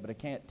tell you that, but I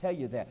can't tell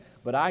you that.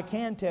 But I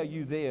can tell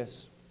you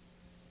this.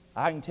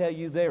 I can tell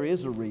you there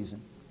is a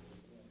reason.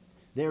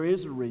 There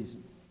is a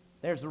reason.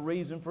 There's a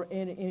reason for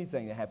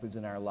anything that happens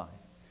in our life.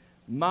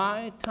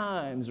 My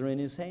times are in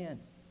His hand.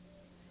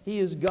 He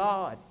is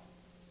God.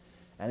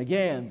 And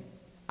again,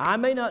 I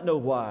may not know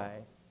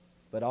why,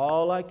 but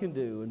all I can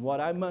do and what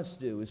I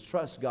must do is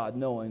trust God,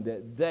 knowing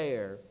that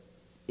there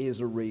is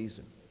a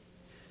reason.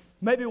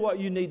 Maybe what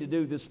you need to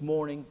do this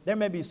morning, there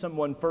may be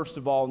someone, first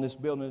of all, in this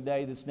building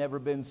today that's never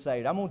been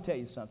saved. I'm going to tell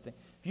you something.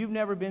 If you've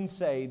never been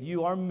saved,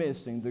 you are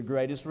missing the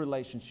greatest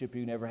relationship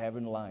you can ever have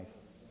in life.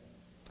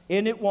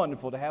 Isn't it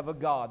wonderful to have a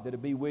God that will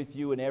be with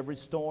you in every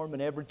storm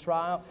and every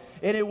trial?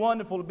 Isn't it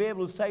wonderful to be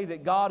able to say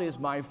that God is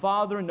my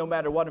Father, and no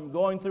matter what I'm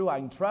going through, I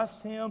can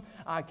trust Him,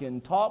 I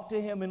can talk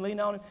to Him and lean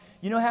on Him?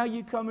 You know how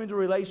you come into a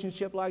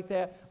relationship like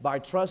that? By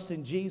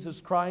trusting Jesus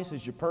Christ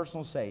as your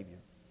personal Savior.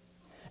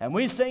 And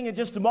we sing in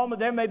just a moment,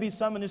 there may be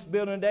some in this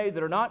building today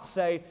that are not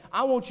saved.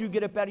 I want you to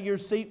get up out of your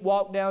seat,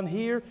 walk down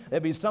here.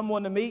 There'll be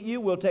someone to meet you.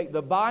 We'll take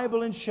the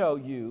Bible and show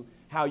you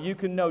how you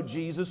can know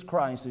Jesus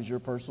Christ as your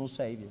personal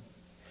Savior.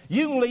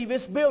 You can leave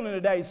this building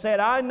today saying,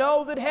 I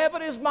know that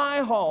heaven is my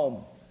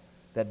home,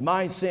 that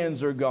my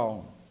sins are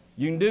gone.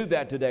 You can do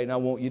that today, and I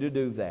want you to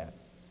do that.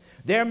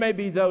 There may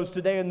be those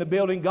today in the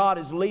building, God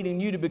is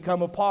leading you to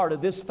become a part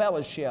of this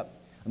fellowship.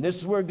 And this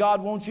is where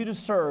God wants you to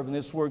serve, and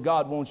this is where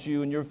God wants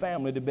you and your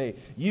family to be.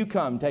 You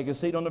come, take a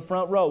seat on the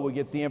front row. We'll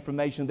get the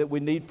information that we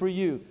need for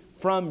you,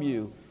 from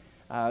you,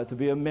 to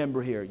be a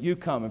member here. You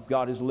come if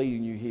God is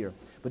leading you here.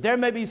 But there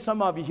may be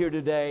some of you here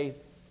today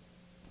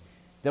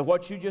that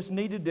what you just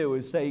need to do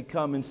is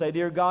come and say,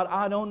 Dear God,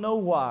 I don't know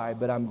why,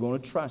 but I'm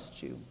going to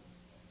trust you.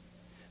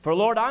 For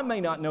Lord, I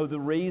may not know the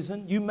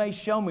reason. You may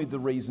show me the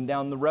reason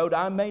down the road.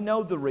 I may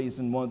know the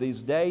reason one of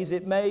these days.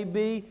 It may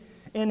be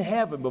in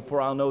heaven before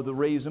I'll know the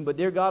reason. But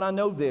dear God, I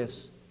know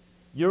this.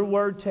 Your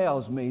word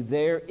tells me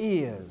there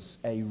is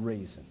a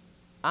reason.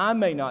 I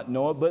may not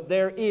know it, but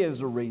there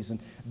is a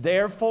reason.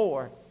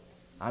 Therefore,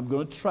 I'm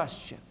going to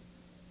trust you.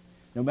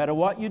 No matter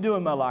what you do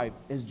in my life,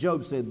 as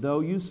Job said, though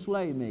you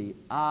slay me,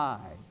 I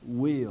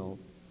will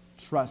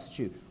trust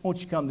you.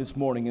 Won't you come this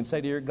morning and say,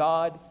 Dear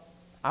God,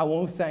 I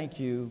want to thank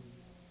you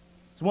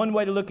It's one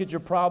way to look at your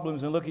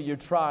problems and look at your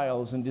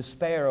trials and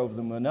despair over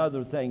them.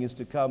 Another thing is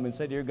to come and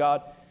say, dear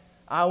God,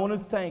 I want to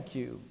thank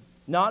you,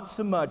 not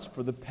so much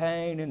for the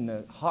pain and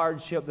the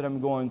hardship that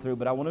I'm going through,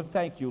 but I want to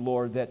thank you,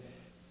 Lord, that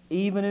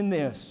even in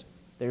this,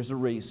 there's a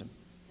reason.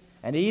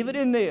 And even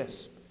in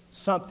this,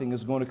 something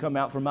is going to come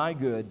out for my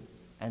good,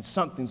 and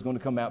something's going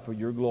to come out for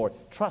your glory.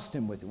 Trust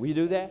Him with it. Will you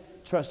do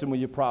that? Trust Him with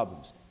your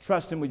problems.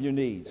 Trust Him with your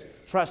needs.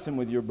 Trust Him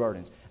with your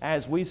burdens.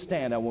 As we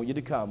stand, I want you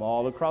to come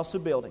all across the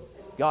building.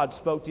 God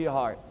spoke to your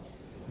heart.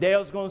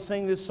 Dale's going to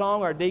sing this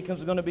song. Our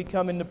deacons are going to be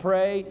coming to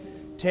pray.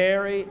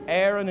 Terry,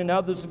 Aaron, and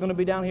others are going to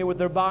be down here with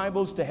their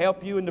Bibles to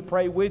help you and to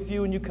pray with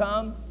you when you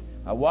come.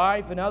 My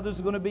wife and others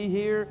are going to be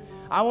here.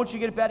 I want you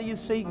to get up out of your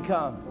seat and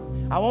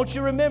come. I want you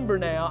to remember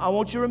now, I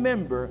want you to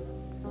remember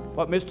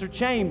what Mr.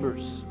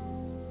 Chambers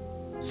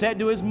said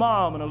to his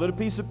mom on a little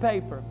piece of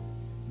paper.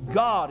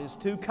 God is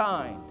too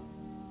kind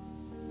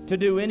to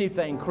do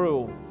anything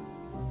cruel.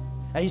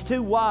 And He's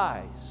too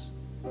wise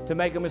to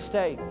make a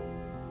mistake.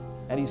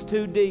 And He's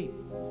too deep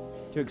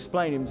to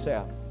explain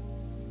Himself.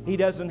 He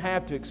doesn't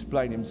have to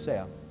explain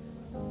Himself.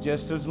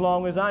 Just as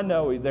long as I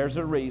know there's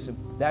a reason,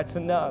 that's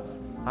enough.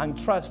 I can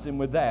trust Him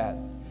with that.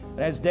 And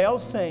as Dale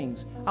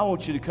sings, I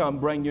want you to come,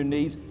 bring your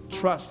knees,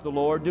 trust the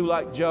Lord. Do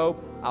like Job.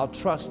 I'll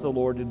trust the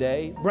Lord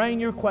today. Bring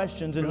your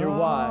questions and your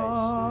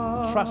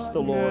whys. Trust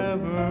the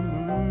Lord.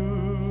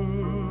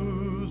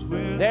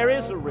 There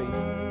is a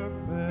reason.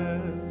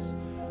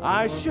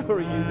 I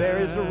assure you, there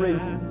is a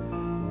reason.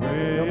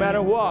 No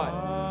matter what,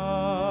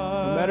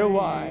 no matter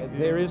why,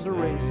 there is a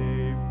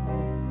reason.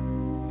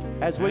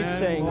 As we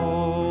sing,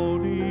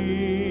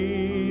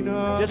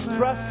 just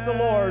trust the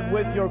Lord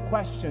with your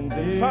questions,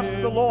 and trust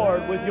the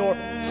Lord with your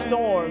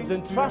storms,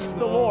 and trust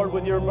the Lord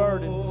with your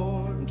burdens,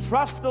 and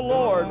trust the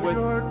Lord with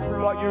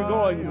what you're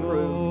going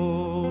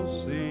through.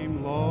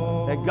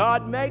 That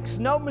God makes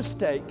no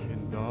mistake.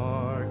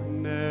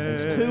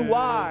 He's too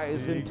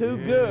wise and too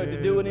good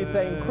to do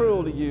anything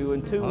cruel to you,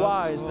 and too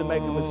wise to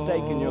make a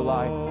mistake in your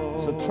life.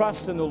 So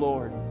trust in the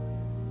Lord.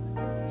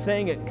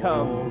 Sing it,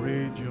 come.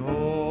 Rejoice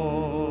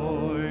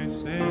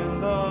in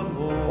the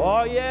Lord.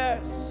 Oh,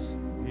 yes.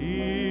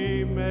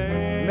 He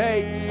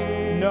Makes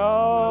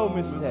no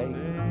mistake.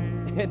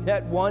 Isn't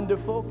that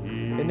wonderful?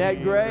 Isn't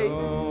that great?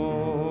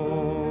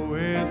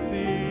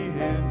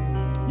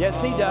 Yes,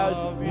 He does.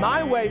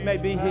 My way may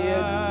be hid,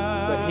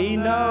 but He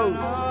knows.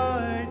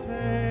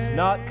 It's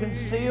not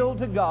concealed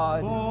to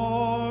God.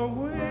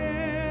 Oh,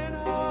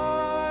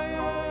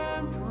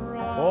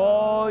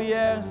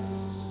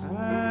 yes.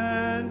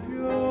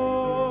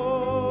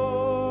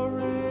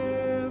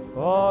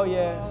 Oh,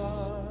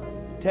 yes.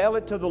 Tell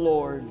it to the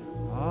Lord.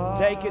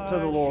 Take it to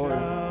the Lord.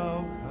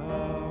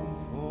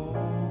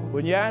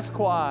 When you ask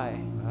why,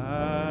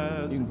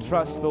 you can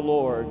trust the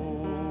Lord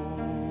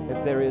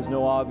if there is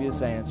no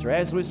obvious answer.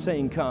 As we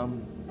sing,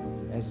 come,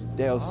 as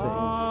Dale sings.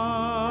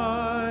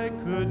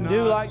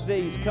 Do like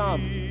these.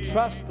 Come,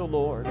 trust the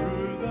Lord.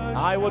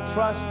 I will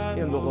trust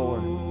in the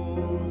Lord.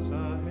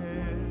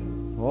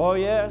 Oh,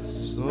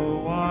 yes.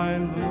 I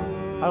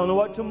don't know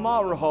what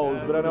tomorrow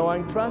holds, but I know I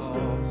can trust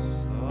Him.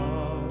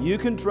 You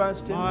can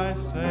trust Him.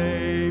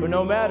 For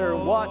no matter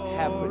what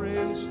happens,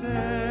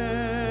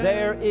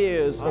 there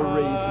is a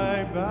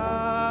reason.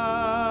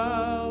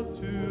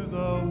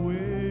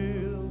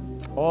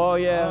 Oh,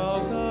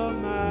 yes.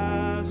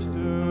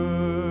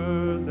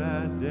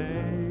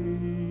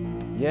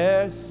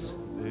 Yes.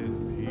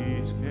 Then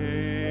peace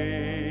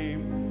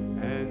came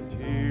and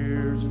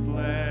tears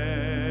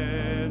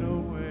fled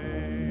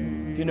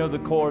away. If you know the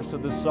chorus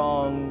of the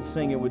song,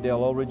 sing it with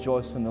Dale. Oh,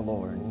 rejoice in the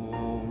Lord.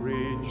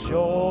 Rejoice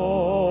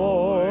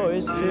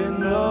in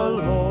the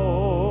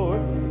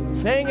Lord.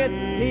 Sing it.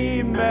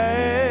 He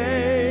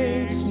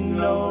makes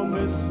no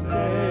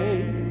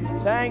mistake.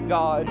 Thank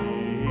God.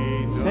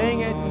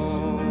 Sing it.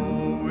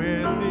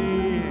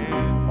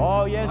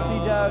 Oh, yes, He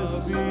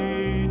does.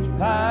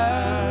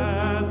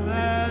 Path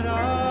that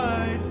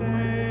I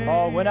take.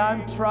 Oh, when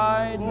I'm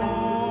tried.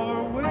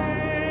 For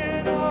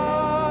when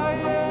I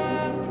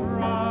am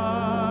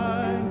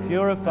tried.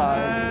 Purified.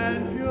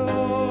 And purified.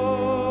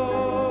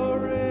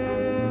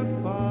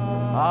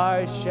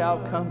 I shall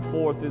come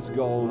forth as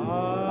gold.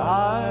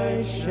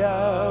 I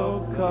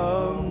shall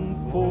come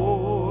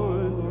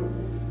forth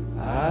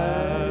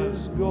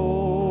as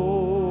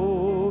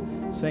gold.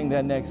 Sing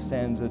that next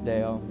stanza,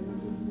 Dale.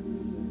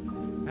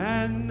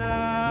 And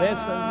now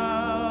Listen.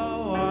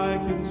 I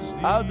can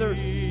see Others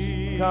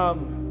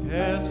come.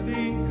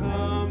 testing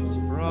comes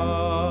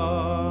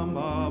from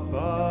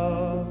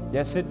above.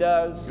 Yes, it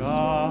does.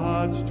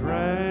 God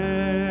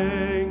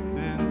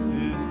strengthens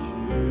His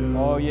children.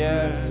 Oh,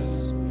 yes.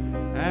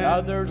 And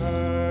Others.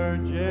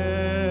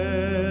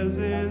 urges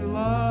in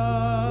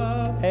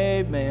love.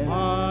 Amen.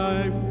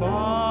 My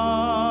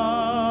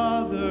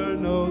Father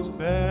knows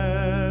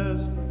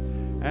best,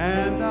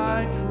 and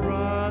I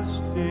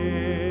trust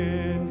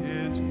in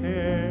His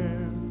care.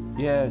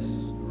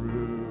 Yes.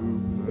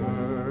 Through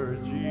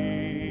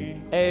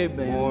purging,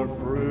 Amen. more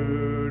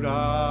fruit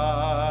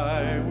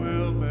I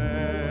will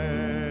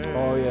bear.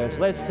 Oh, yes. us.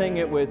 Let's sing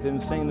it with him.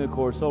 Sing the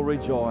chorus. Oh,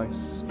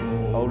 rejoice.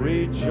 Oh,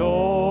 rejoice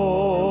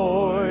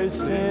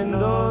in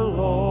the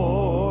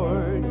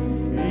Lord.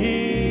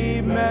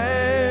 He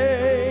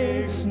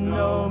makes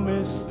no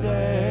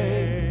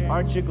mistake.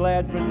 Aren't you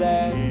glad for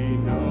that? He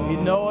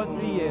knoweth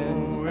the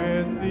end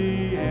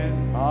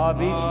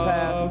of each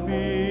path.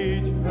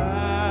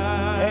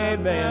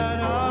 Amen.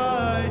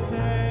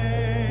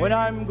 When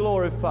I'm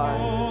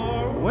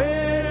glorified,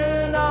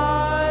 when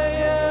I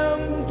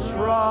am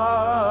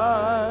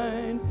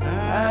tried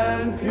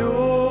and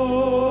purified,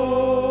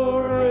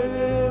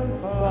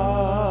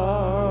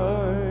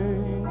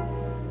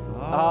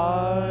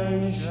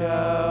 I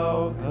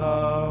shall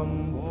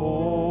come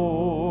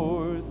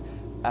forth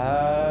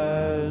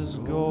as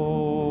gold.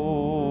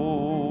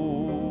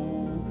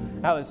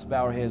 Now let's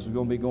bow our heads. We're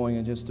going to be going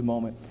in just a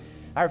moment.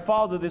 Our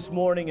Father, this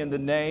morning, in the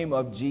name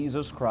of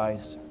Jesus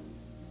Christ,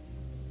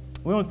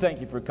 we want to thank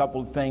you for a couple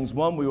of things.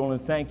 One, we want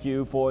to thank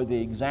you for the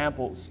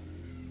examples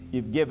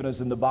you've given us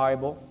in the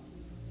Bible.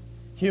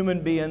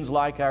 Human beings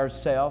like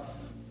ourselves.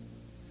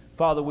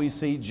 Father, we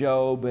see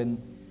Job and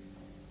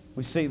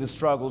we see the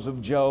struggles of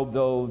Job,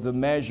 though the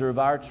measure of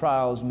our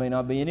trials may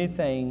not be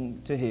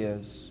anything to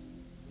his.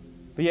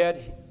 But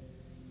yet,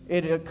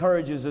 it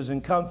encourages us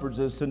and comforts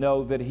us to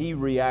know that he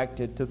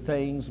reacted to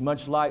things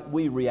much like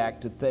we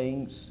react to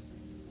things.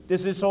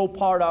 This is so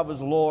part of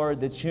us,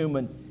 Lord, that's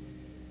human.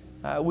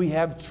 We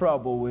have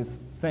trouble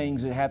with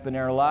things that happen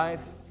in our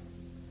life,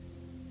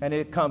 and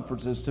it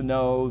comforts us to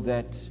know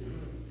that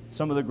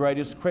some of the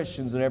greatest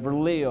Christians that ever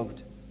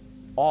lived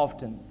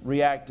often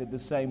reacted the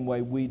same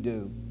way we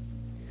do.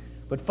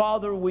 But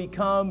Father, we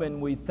come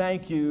and we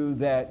thank you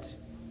that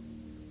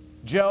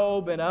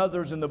Job and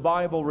others in the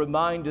Bible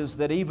remind us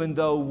that even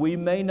though we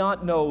may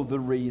not know the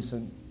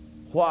reason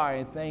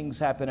why things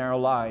happen in our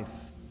life,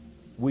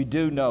 we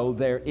do know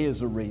there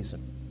is a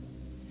reason.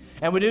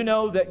 And we do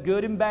know that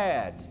good and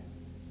bad,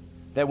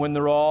 that when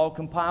they're all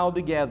compiled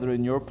together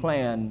in your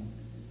plan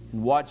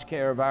and watch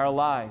care of our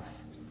life,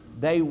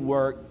 they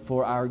work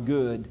for our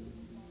good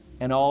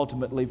and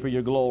ultimately for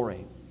your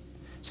glory.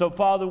 So,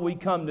 Father, we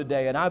come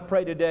today, and I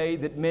pray today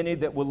that many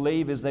that will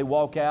leave as they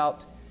walk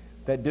out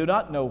that do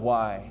not know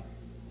why,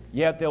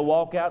 yet they'll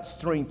walk out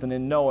strengthened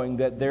in knowing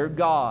that their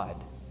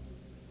God,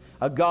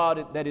 a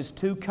God that is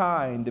too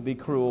kind to be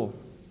cruel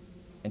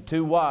and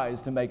too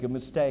wise to make a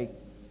mistake,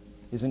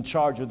 is in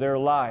charge of their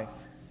life,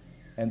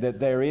 and that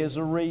there is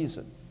a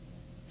reason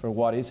for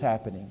what is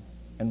happening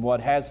and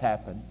what has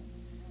happened,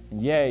 and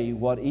yea,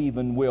 what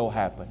even will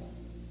happen.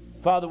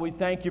 Father, we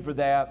thank you for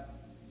that.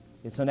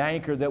 It's an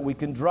anchor that we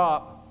can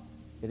drop.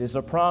 It is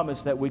a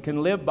promise that we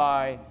can live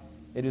by.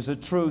 It is a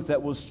truth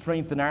that will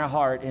strengthen our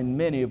heart in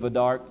many of a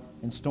dark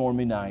and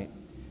stormy night.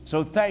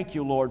 So thank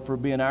you, Lord, for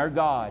being our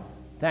God.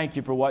 Thank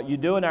you for what you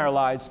do in our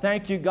lives.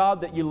 Thank you,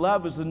 God, that you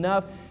love us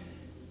enough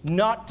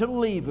not to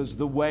leave us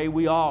the way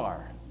we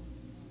are.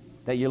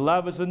 That you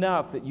love us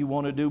enough that you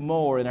want to do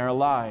more in our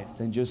life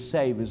than just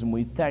save us, and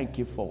we thank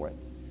you for it.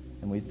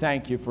 And we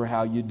thank you for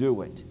how you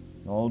do it.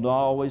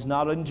 Always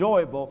not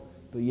enjoyable,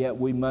 but yet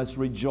we must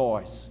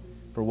rejoice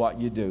for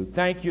what you do.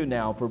 Thank you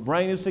now for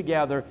bringing us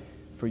together,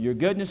 for your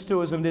goodness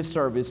to us in this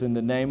service. In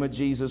the name of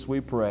Jesus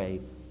we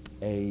pray.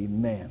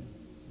 Amen.